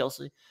against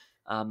Chelsea.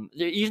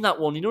 Even that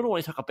one, the one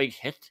he took a big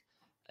hit,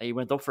 he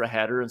went up for a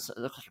header and it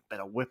looked like a bit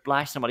of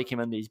whiplash. Somebody came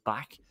into his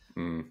back.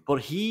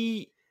 But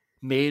he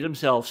made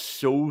himself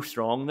so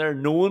strong there,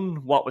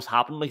 knowing what was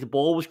happening. Like, the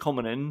ball was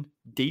coming in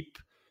deep.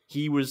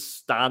 He was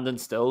standing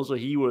still, so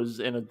he was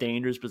in a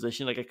dangerous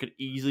position. Like, it could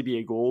easily be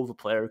a goal of a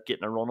player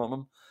getting a run on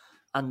him.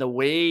 And the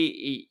way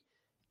he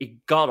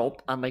got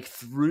up and, like,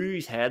 threw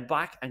his head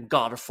back and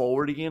got it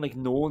forward again, like,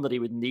 knowing that he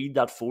would need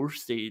that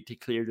force to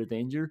clear the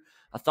danger.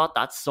 I thought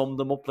that summed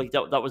him up. Like,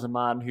 that was a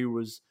man who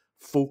was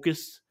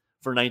focused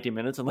for 90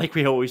 minutes. And like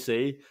we always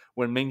say,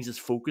 when Mings is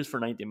focused for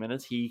 90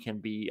 minutes, he can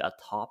be a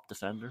top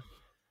defender.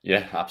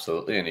 Yeah,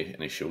 absolutely,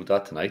 and he showed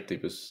that tonight.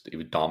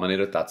 He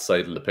dominated that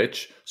side of the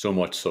pitch, so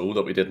much so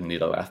that we didn't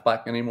need a left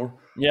back anymore.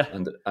 Yeah,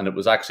 and it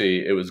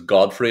was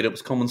Godfrey that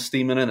was coming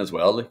steaming in as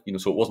well.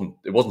 So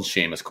it wasn't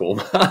Seamus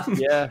Coleman.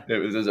 Yeah,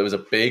 it was a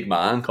big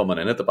man coming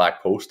in at the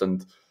back post,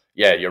 and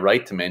yeah, you're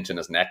right to mention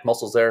his neck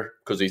muscles there,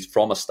 because he's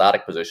from a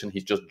static position.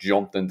 He's just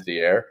jumped into the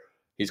air.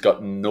 He's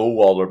got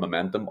no other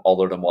momentum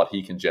other than what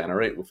he can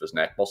generate with his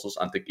neck muscles,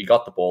 and he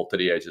got the ball to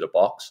the edge of the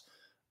box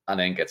and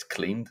then gets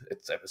cleaned.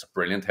 It was a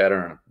brilliant header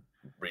and a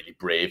really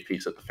brave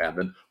piece of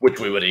defending, which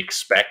we would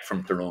expect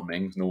from Tyrone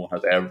Mings. No one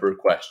has ever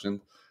questioned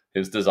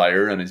his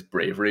desire and his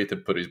bravery to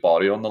put his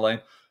body on the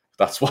line.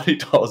 That's what he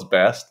does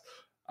best,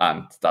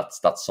 and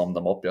that summed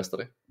him up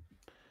yesterday.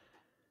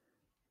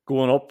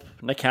 Going up,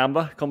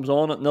 Nakamba comes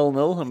on at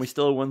 0-0 and we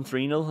still win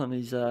 3-0, and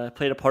he's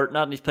played a part in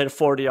that, and he's played a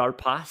 40-yard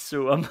pass,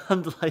 so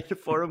I'm delighted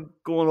for him.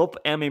 Going up,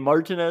 Emi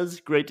Martinez,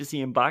 great to see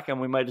him back,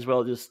 and we might as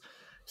well just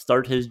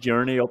start his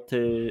journey up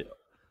to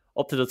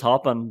the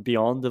top and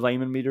beyond the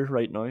Weimann meter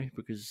right now,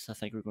 because I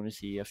think we're going to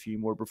see a few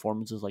more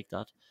performances like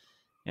that.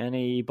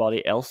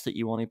 Anybody else that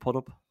you want to put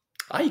up?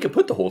 You could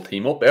put the whole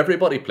team up.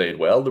 Everybody played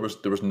well. There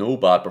was no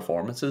bad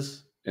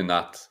performances in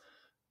that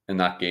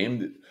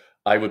game.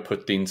 I would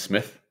put Dean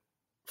Smith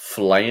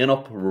flying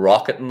up,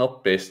 rocketing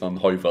up based on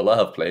how Villa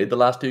have played the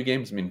last two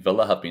games. I mean,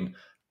 Villa have been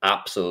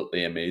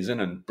absolutely amazing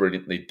and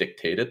brilliantly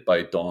dictated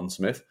by Don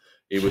Smith.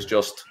 He was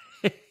just...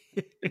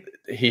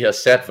 he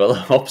has set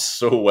Villa up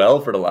so well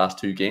for the last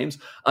two games.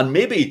 And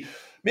maybe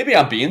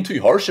I'm being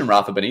too harsh on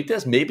Rafa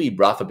Benitez. Maybe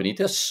Rafa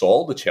Benitez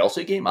saw the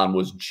Chelsea game and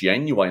was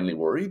genuinely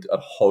worried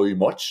at how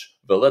much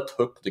Villa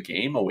took the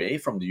game away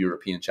from the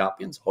European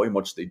champions, how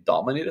much they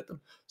dominated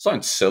them.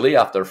 Sounds silly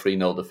after a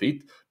 3-0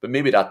 defeat, but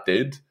maybe that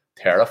did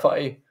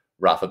terrify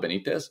Rafa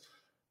Benitez.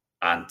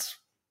 And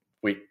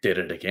we did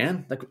it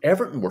again. Like,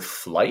 Everton were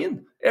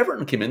flying.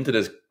 Everton came into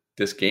this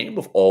game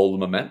with all the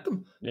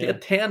momentum. Yeah. They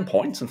had 10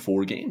 points in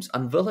 4 games,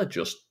 and Villa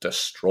just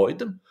destroyed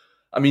them.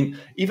 I mean,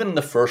 even in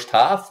the first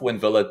half, when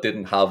Villa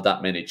didn't have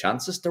that many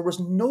chances, there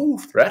was no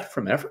threat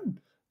from Everton.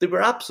 They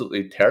were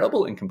absolutely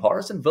terrible in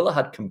comparison. Villa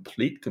had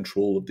complete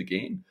control of the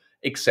game,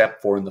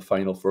 except for in the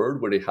final third,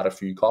 where they had a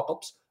few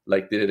cock-ups,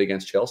 like they did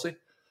against Chelsea.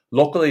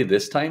 Luckily,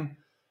 this time,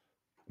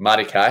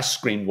 Matty Cash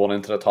screamed one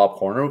into the top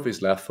corner with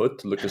his left foot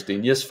to Lucas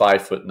Diñas,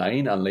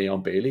 5'9", and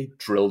Leon Bailey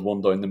drilled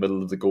one down the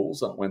middle of the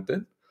goals and it went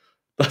in.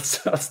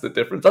 That's the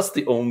difference. That's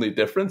the only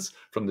difference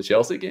from the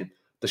Chelsea game.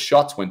 The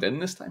shots went in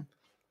this time.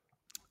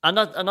 And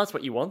that's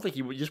what you want. Like,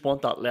 you just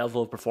want that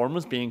level of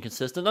performance being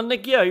consistent. And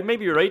like, yeah,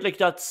 maybe you're right. Like,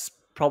 that's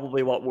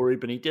probably what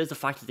worried Benitez, the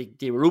fact that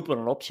they were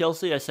opening up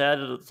Chelsea. I said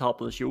it at the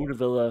top of the show, the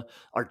Villa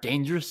are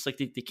dangerous. Like,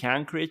 they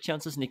can create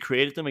chances, and they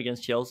created them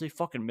against Chelsea.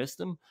 Fucking missed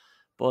them.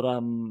 But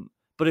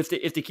if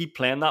they keep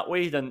playing that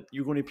way, then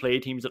you're going to play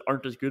teams that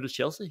aren't as good as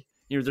Chelsea.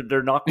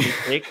 They're not going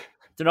to take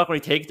they're not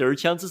going to take their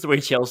chances the way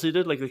Chelsea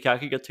did. Like,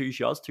 Lukaku got 2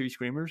 shots, 2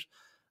 screamers.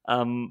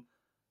 A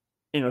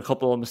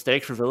couple of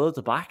mistakes for Villa at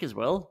the back as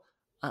well.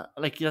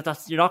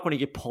 You're not going to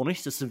get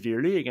punished as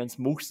severely against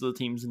most of the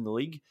teams in the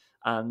league,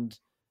 and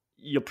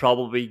you'll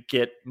probably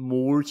get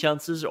more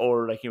chances,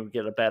 or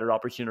get a better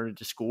opportunity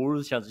to score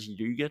the chances you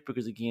do get,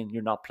 because again,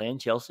 you're not playing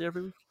Chelsea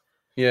every week.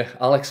 Yeah,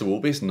 Alex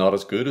Iwobi's not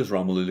as good as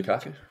Romelu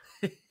Lukaku.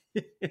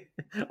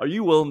 Are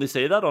you willing to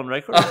say that on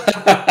record?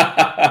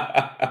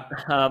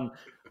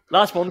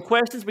 Last one.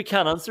 Questions we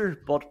can't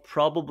answer, but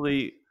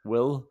probably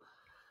will.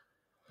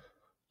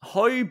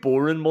 How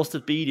boring must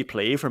it be to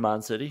play for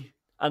Man City?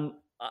 And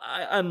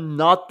I'm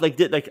not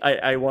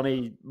I want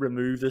to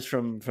remove this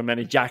from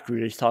any Jack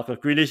Grealish talk.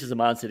 Like, Grealish is a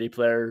Man City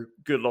player.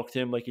 Good luck to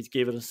him. Like, he's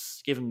given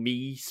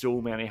me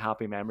so many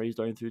happy memories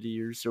down through the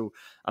years. So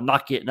I'm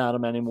not getting at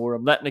him anymore.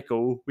 I'm letting it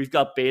go. We've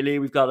got Bailey.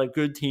 We've got a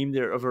good team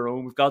there of our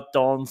own. We've got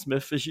Don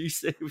Smith, as you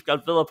say. We've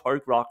got Villa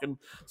Park rocking.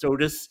 So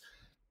this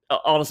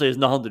honestly has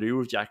nothing to do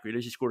with Jack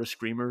Grealish. He scored a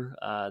screamer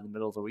in the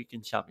middle of the week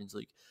in Champions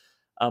League.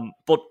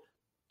 But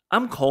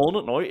I'm calling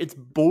it now. It's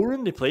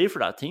boring to play for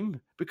that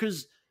team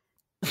because.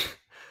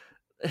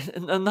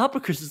 And not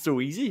because it's so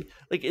easy.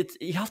 Like,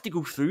 you have to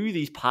go through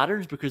these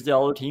patterns because the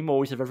other team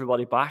always have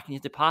everybody back, and you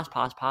have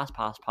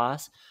to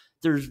pass.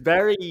 There's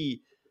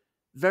very,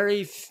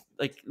 very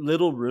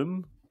little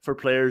room for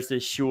players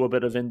to show a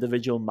bit of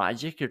individual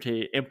magic or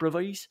to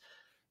improvise,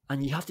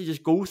 and you have to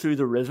just go through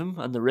the rhythm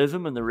and the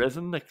rhythm and the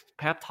rhythm. Like,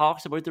 Pep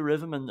talks about the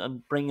rhythm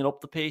and bringing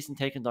up the pace and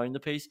taking down the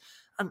pace,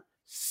 and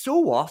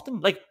so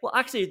often,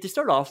 actually, to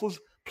start off with,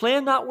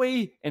 playing that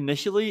way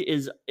initially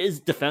is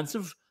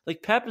defensive.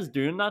 Like, Pep is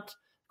doing that,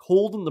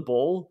 holding the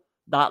ball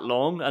that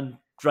long and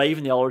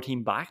driving the other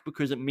team back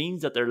because it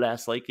means that they're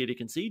less likely to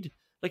concede.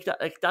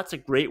 That's a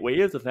great way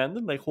of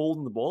defending, like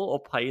holding the ball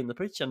up high in the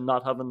pitch and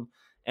not having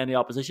any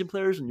opposition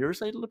players on your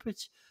side of the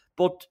pitch.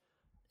 But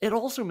it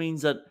also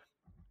means that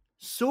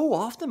so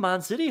often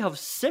Man City have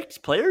 6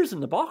 players in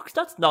the box.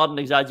 That's not an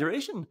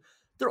exaggeration.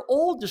 They're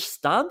all just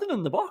standing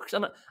in the box.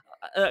 And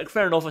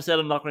fair enough, I said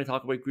I'm not going to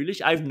talk about Grealish.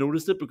 I've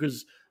noticed it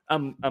because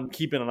I'm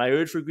keeping an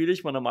eye out for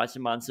Grealish when I'm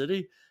watching Man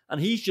City. And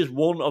he's just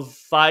one of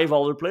 5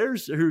 other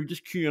players who are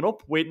just queuing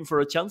up, waiting for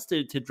a chance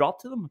to drop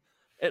to them.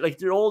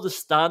 They're all just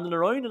standing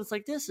around, and it's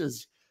like, this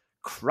is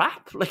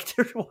crap. Like,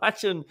 they're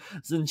watching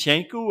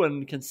Zinchenko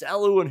and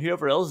Cancelo and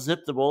whoever else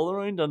zip the ball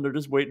around, and they're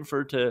just waiting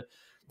for it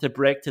to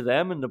break to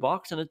them in the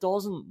box, and it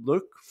doesn't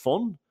look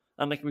fun.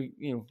 And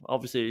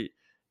obviously,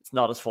 it's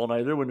not as fun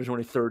either when there's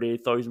only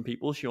 38,000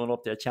 people showing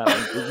up to a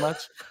Champions League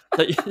match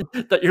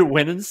that you're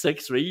winning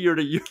 6-3. You're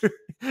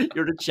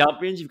the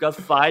champions. You've got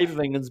 5 of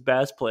England's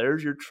best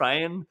players. You're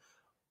trying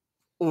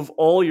with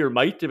all your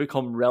might to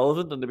become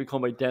relevant and to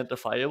become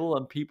identifiable.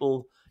 And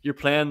you're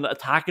playing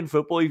attacking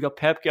football. You've got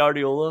Pep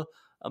Guardiola,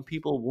 and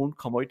people won't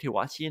come out to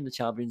watch you in the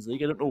Champions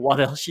League. I don't know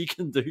what else you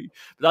can do.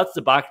 But that's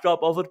the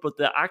backdrop of it. But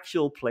the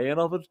actual playing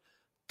of it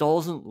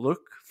doesn't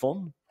look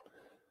fun.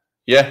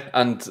 Yeah,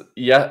 and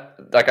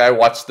I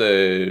watched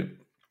the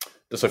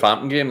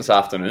Southampton game this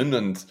afternoon,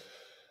 and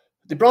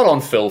they brought on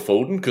Phil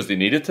Foden because they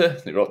needed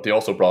to. They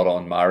also brought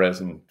on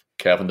Mahrez and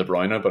Kevin De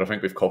Bruyne, but I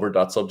think we've covered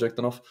that subject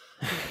enough.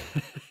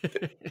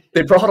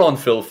 They brought on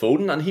Phil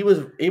Foden, and he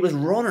was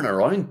running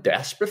around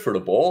desperate for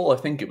the ball. I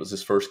think it was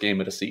his first game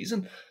of the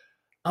season,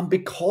 and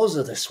because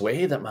of this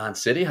way that Man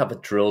City have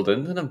it drilled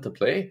into them to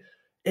play,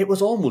 it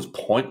was almost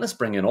pointless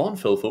bringing on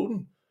Phil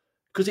Foden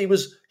because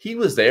he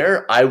was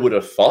there. I would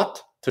have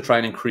thought, to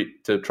try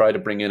to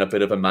bring in a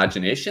bit of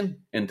imagination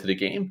into the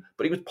game,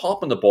 but he was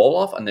popping the ball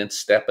off and then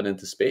stepping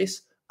into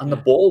space, and the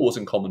ball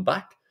wasn't coming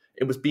back.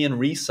 It was being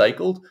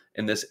recycled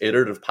in this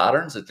iterative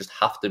patterns that just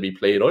have to be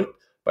played out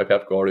by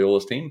Pep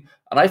Guardiola's team.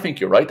 And I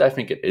think you're right. I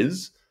think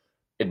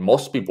it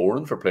must be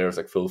boring for players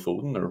like Phil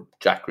Foden or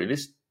Jack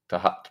Grealish to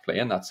have to play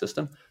in that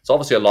system. It's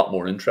obviously a lot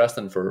more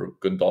interesting for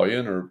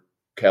Gundogan or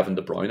Kevin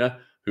De Bruyne,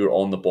 who are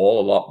on the ball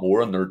a lot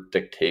more and they're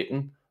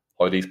dictating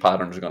how these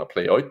patterns are going to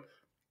play out.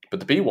 But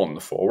to be one of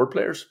the forward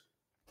players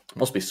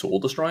must be soul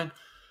destroying.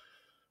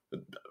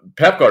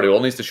 Pep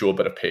Guardiola needs to show a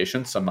bit of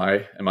patience, in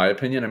my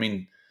opinion. I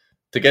mean,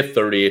 to get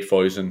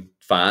 38,000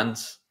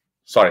 fans,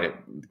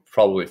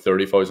 probably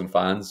 30,000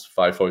 fans,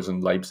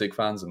 5,000 Leipzig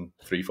fans, and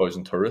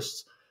 3,000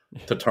 tourists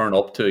to turn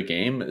up to a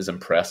game is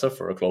impressive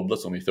for a club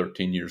that's only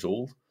 13 years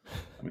old.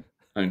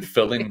 I mean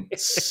filling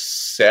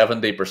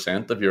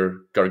 70% of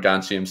your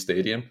gargantuan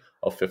stadium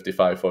of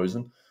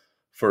 55,000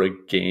 for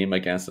a game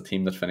against a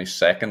team that finished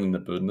second in the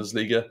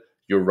Bundesliga,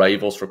 your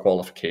rivals for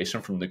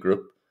qualification from the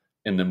group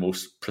in the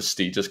most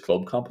prestigious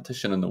club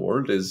competition in the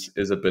world is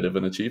a bit of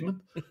an achievement.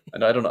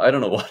 And I don't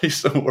know what he's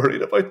so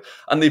worried about.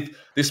 And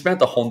they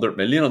spent 100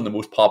 million on the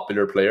most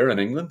popular player in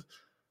England.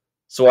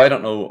 So I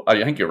don't know.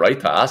 I think you're right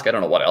to ask. I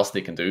don't know what else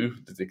they can do.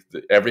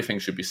 Everything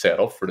should be set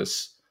up for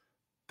this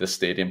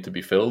stadium to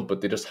be filled,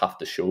 but they just have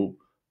to show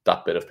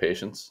that bit of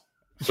patience.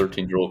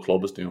 13-year-old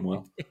club is doing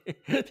well.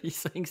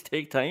 These things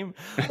take time.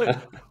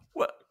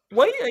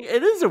 Why?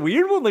 It is a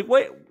weird one. Like,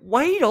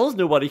 why does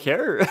nobody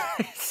care?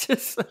 It's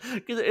just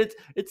because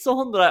it's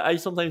something that I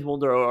sometimes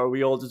wonder: are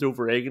we all just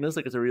over egging this?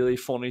 Like, it's a really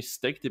funny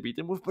stick to beat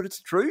them with, but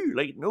it's true.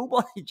 Like,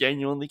 nobody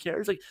genuinely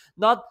cares. Like,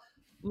 not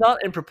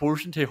in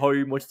proportion to how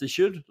much they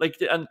should. Like,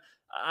 and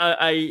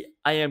I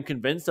am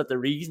convinced that the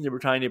reason they were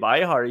trying to buy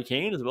Harry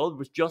Kane as well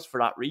was just for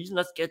that reason.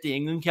 Let's get the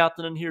England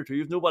captain in here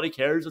too. If nobody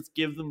cares,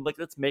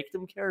 let's make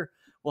them care.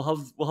 We'll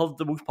have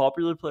the most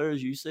popular player,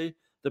 as you say,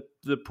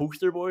 the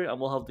poster boy, and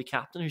we'll have the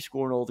captain who's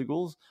scoring all the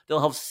goals. They'll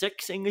have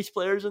 6 English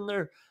players in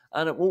there,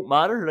 and it won't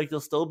matter. Like,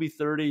 there'll still be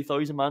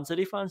 30,000 Man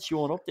City fans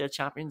showing up to a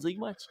Champions League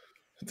match.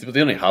 But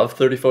they only have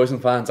 30,000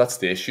 fans. That's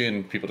the issue,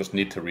 and people just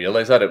need to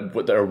realise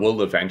that there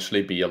will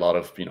eventually be a lot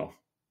of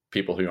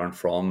people who aren't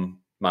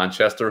from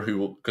Manchester,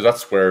 because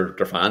that's where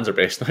their fans are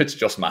based now. It's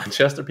just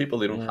Manchester people.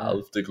 They don't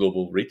have the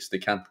global reach. They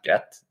can't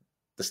get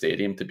the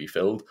stadium to be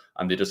filled,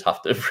 and they just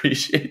have to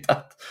appreciate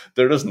that.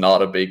 They're just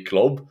not a big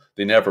club.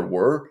 They never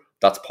were.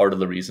 That's part of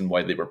the reason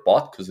why they were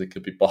bought, because they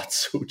could be bought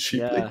so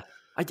cheaply. Yeah.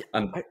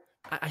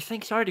 I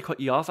think, sorry to cut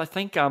you off, I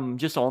think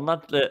just on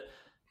that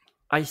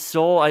I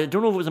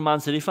don't know if it was a Man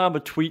City fan,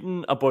 but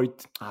tweeting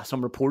about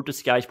some report that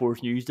Sky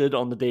Sports News did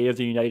on the day of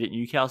the United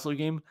Newcastle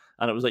game,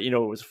 and it was like, it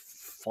was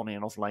funny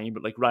enough line,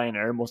 but like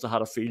Ryanair must have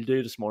had a field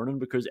day this morning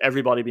because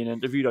everybody being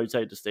interviewed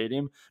outside the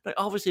stadium. Now,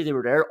 obviously they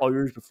were there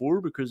hours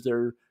before because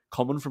they're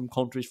coming from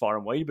countries far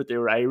and wide, but they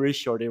were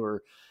Irish or they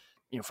were,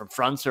 from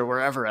France or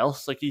wherever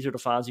else. Like, these are the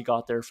fans who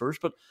got there first.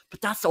 But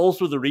that's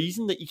also the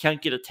reason that you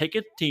can't get a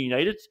ticket to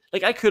United.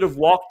 Like, I could have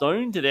walked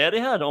down to the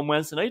Etihad on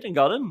Wednesday night and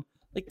got in.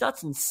 Like,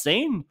 that's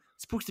insane.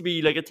 It's supposed to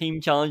be like a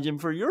team challenging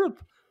for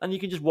Europe, and you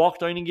can just walk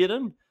down and get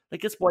in.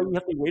 Like, that's why you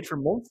have to wait for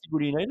months to go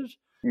to United.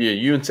 Yeah,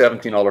 you and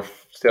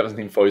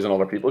 17,000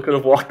 other people could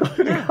have walked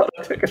down and got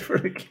a ticket for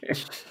the game.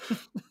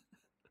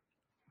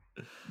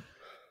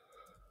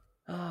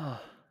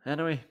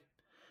 Anyway.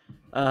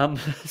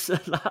 So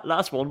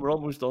last one, we're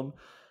almost done.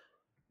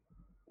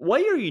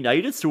 Why are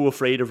United so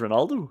afraid of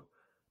Ronaldo?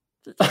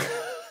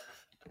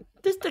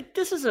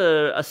 This is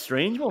a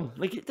strange one.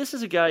 Like, this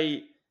is a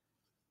guy,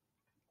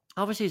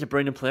 obviously he's a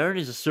brilliant player and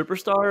he's a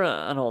superstar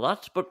and all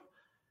that, but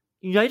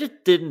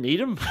United didn't need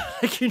him.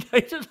 Like,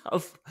 United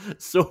have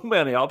so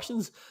many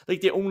options.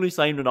 Like, they only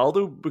signed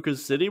Ronaldo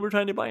because City were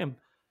trying to buy him.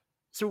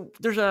 So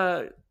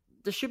there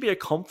should be a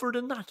comfort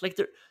in that. Like,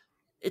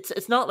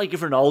 it's not like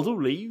if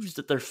Ronaldo leaves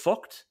that they're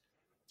fucked.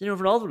 If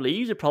Ronaldo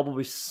leaves, it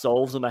probably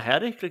solves them a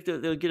headache. Like,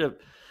 they'll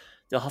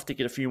have to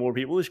get a few more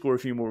people to score a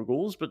few more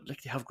goals. But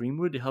like, they have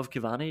Greenwood, they have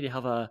Cavani, they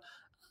have a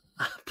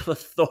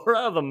plethora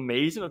of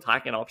amazing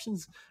attacking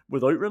options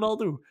without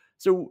Ronaldo.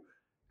 So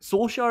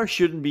Solskjaer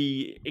shouldn't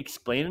be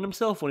explaining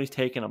himself when he's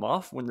taking them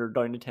off when they're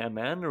down to 10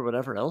 men or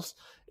whatever else.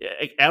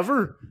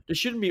 Ever. There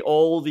shouldn't be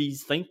all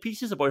these think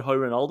pieces about how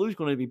Ronaldo is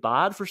going to be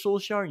bad for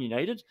Solskjaer and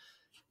United.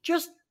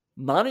 Just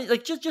manage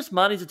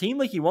the team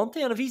like you want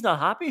to, and if he's not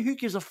happy, who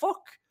gives a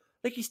fuck?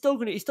 Like, he's still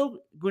going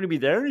to be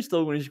there, and he's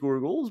still going to score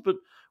goals. But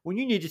when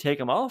you need to take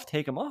him off,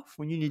 take him off.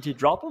 When you need to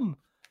drop him,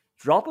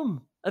 drop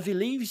him. If he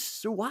leaves,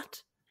 so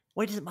what?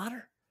 Why does it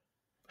matter?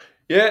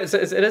 Yeah, it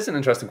is an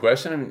interesting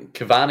question. I mean,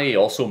 Cavani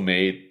also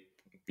made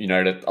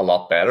United a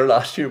lot better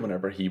last year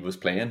whenever he was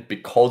playing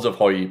because of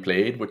how he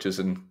played, which is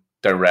in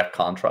direct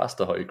contrast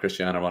to how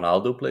Cristiano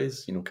Ronaldo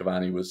plays.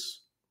 Cavani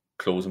was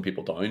closing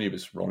people down. He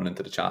was running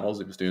into the channels.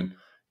 He was doing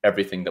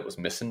everything that was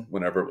missing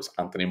whenever it was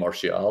Anthony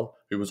Martial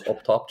who was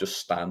up top, just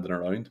standing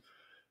around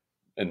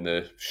in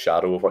the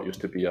shadow of what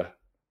used to be a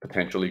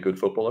potentially good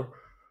footballer.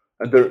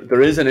 And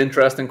there is an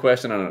interesting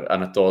question,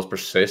 and it does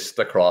persist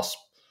across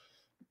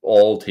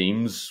all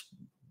teams,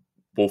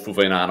 both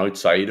within and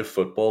outside of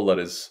football,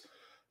 it's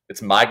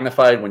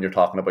magnified when you're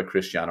talking about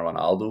Cristiano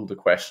Ronaldo, the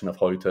question of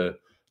how to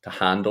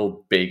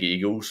handle big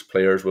egos,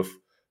 players with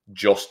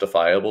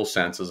justifiable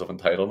senses of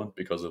entitlement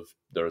because of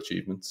their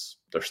achievements,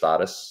 their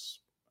status,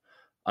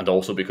 and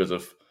also because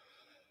of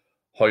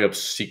how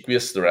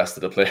obsequious the rest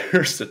of the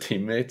players, the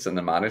teammates and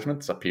the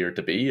management appear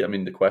to be. I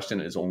mean, the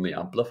question is only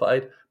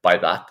amplified by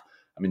that.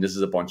 I mean, this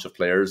is a bunch of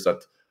players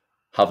that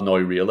have now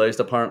realised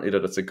apparently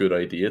that it's a good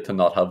idea to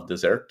not have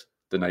dessert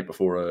the night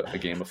before a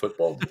game of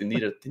football. They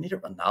need a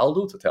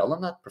Ronaldo to tell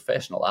them that,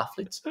 professional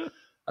athletes.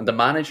 And the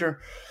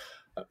manager,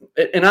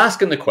 in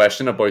asking the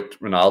question about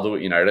Ronaldo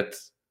at United,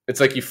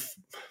 it's like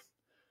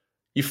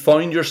you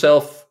found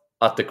yourself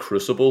at the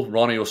crucible.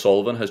 Ronnie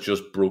O'Sullivan has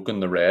just broken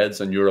the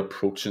Reds and you're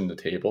approaching the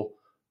table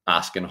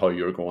asking how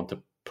you're going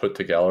to put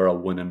together a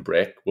winning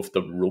break with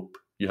the rope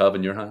you have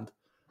in your hand.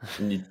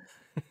 And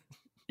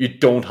you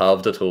don't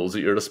have the tools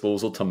at your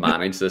disposal to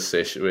manage this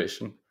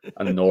situation,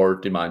 and nor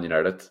do Man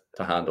United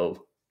to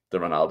handle the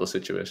Ronaldo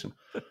situation.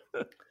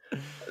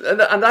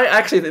 And I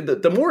actually,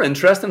 the more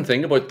interesting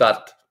thing about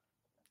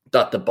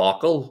that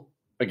debacle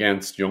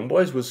against Young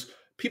Boys was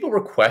people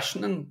were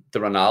questioning the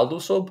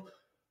Ronaldo sub.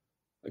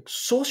 Like,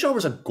 Solskjaer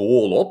was a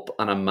goal up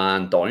and a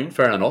man down,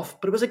 fair enough,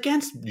 but it was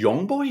against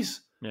Young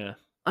Boys. Yeah.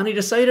 And he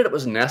decided it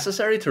was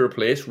necessary to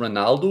replace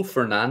Ronaldo,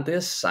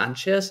 Fernandes,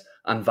 Sanchez,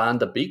 and Van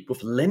de Beek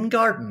with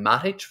Lingard,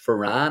 Matic,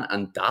 Varane,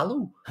 and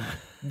Dalot.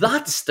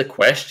 That's the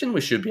question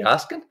we should be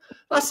asking.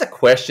 That's a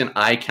question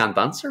I can't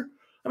answer.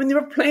 I mean, they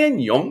were playing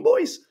Young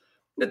Boys.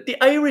 The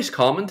Irish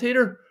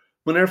commentator,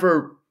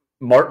 whenever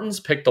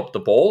Martins picked up the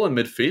ball in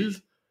midfield,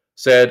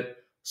 said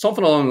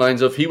something along the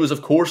lines of, he was,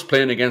 of course,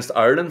 playing against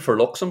Ireland for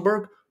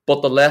Luxembourg,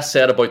 but the less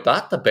said about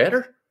that, the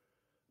better.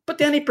 But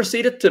then he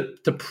proceeded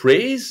to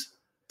praise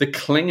the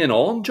clinging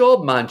on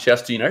job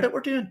Manchester United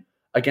were doing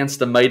against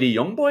the mighty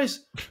Young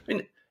Boys. I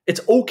mean,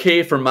 it's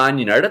okay for Man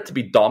United to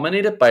be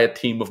dominated by a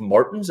team of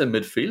Martins in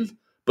midfield,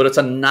 but it's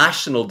a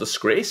national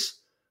disgrace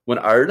when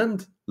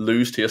Ireland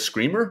lose to a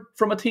screamer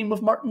from a team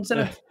of Martins in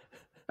it.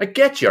 I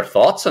get your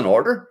thoughts in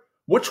order.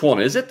 Which one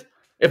is it?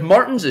 If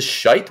Martins is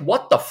shite,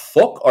 what the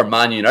fuck are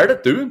Man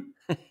United doing?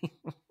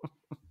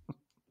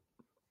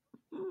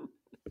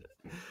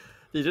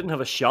 They didn't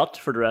have a shot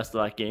for the rest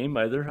of that game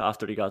either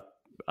after they got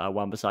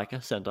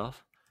Wan-Bissaka sent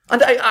off.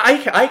 And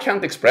I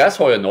can't express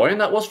how annoying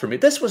that was for me.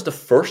 This was the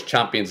first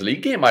Champions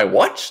League game I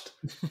watched.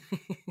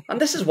 And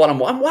this is what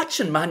I'm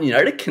watching Man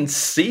United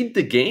concede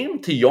the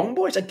game to Young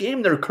Boys, a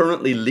game they're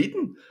currently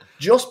leading,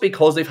 just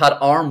because they've had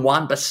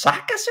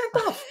Wan-Bissaka sent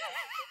off.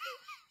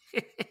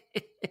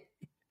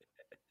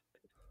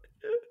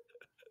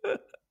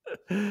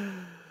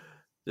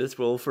 This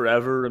will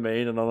forever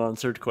remain an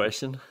unanswered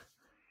question.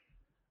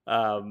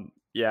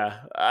 Yeah,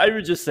 I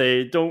would just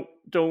say don't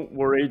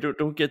worry,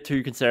 don't get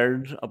too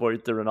concerned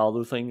about the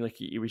Ronaldo thing. Like,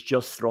 he was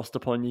just thrust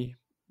upon you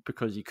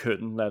because you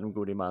couldn't let him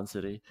go to Man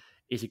City.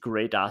 He's a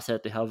great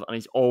asset to have, and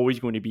he's always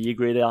going to be a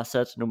great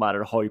asset, no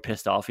matter how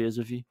pissed off he is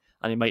with you.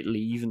 And he might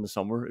leave in the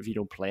summer if you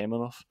don't play him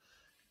enough.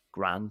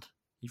 Grand,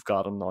 you've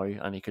got him now,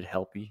 and he could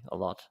help you a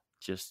lot.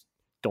 Just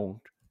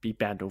don't be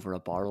bent over a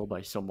barrel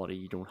by somebody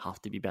you don't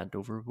have to be bent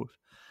over about.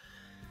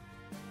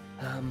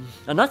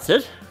 And that's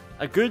it.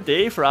 A good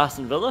day for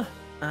Aston Villa.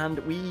 And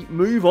we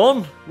move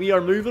on. We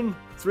are moving.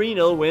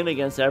 3-0 win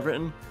against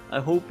Everton.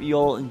 I hope you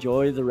all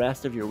enjoy the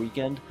rest of your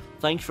weekend.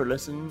 Thanks for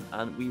listening,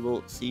 and we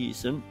will see you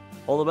soon.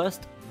 All the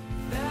best.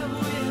 That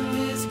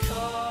wind is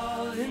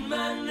calling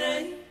my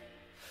name,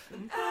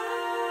 and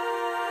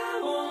I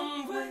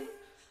won't wait,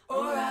 or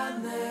I'll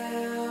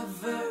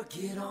never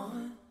get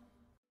on.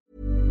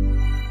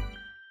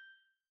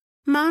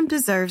 Mom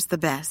deserves the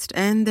best,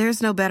 and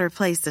there's no better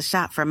place to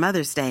shop for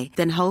Mother's Day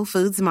than Whole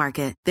Foods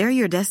Market. They're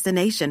your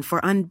destination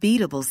for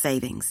unbeatable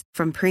savings,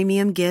 from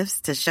premium gifts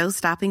to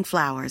show-stopping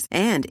flowers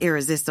and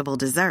irresistible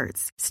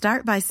desserts.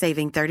 Start by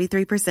saving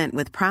 33%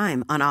 with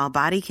Prime on all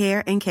body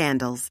care and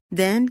candles.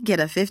 Then get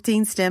a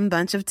 15-stem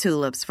bunch of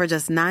tulips for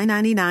just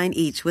 $9.99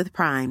 each with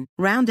Prime.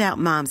 Round out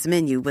Mom's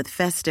menu with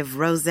festive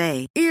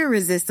rosé,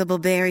 irresistible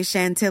berry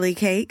chantilly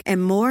cake,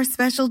 and more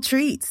special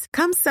treats.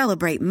 Come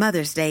celebrate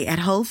Mother's Day at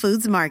Whole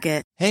Foods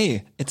Market.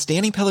 Hey, it's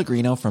Danny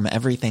Pellegrino from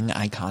Everything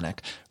Iconic.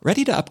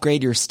 Ready to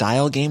upgrade your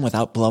style game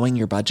without blowing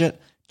your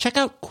budget? Check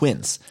out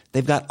Quince.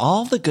 They've got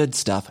all the good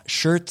stuff,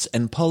 shirts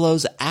and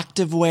polos,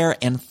 activewear,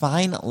 and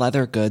fine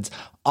leather goods,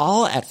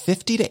 all at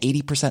 50 to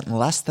 80%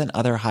 less than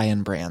other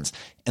high-end brands.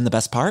 And the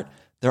best part?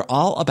 They're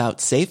all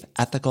about safe,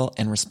 ethical,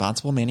 and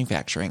responsible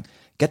manufacturing.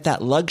 Get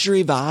that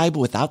luxury vibe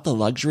without the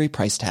luxury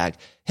price tag.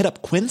 Hit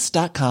up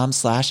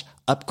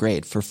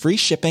quince.com/upgrade for free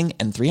shipping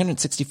and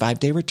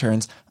 365-day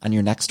returns on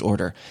your next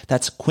order.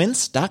 That's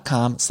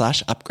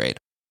quince.com/upgrade.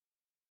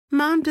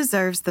 Mom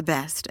deserves the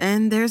best,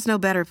 and there's no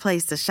better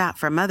place to shop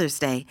for Mother's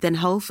Day than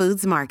Whole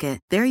Foods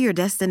Market. They're your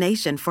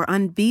destination for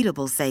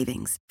unbeatable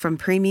savings, from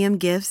premium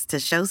gifts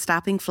to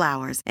show-stopping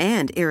flowers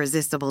and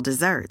irresistible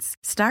desserts.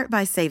 Start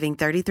by saving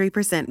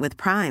 33% with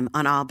Prime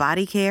on all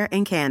body care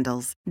and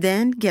candles.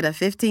 Then get a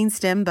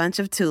 15-stem bunch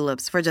of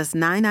tulips for just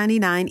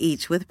 $9.99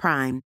 each with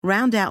Prime.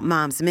 Round out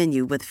Mom's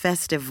menu with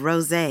festive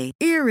rosé,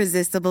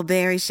 irresistible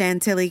berry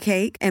chantilly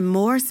cake, and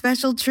more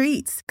special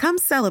treats. Come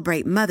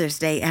celebrate Mother's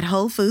Day at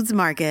Whole Foods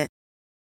Market.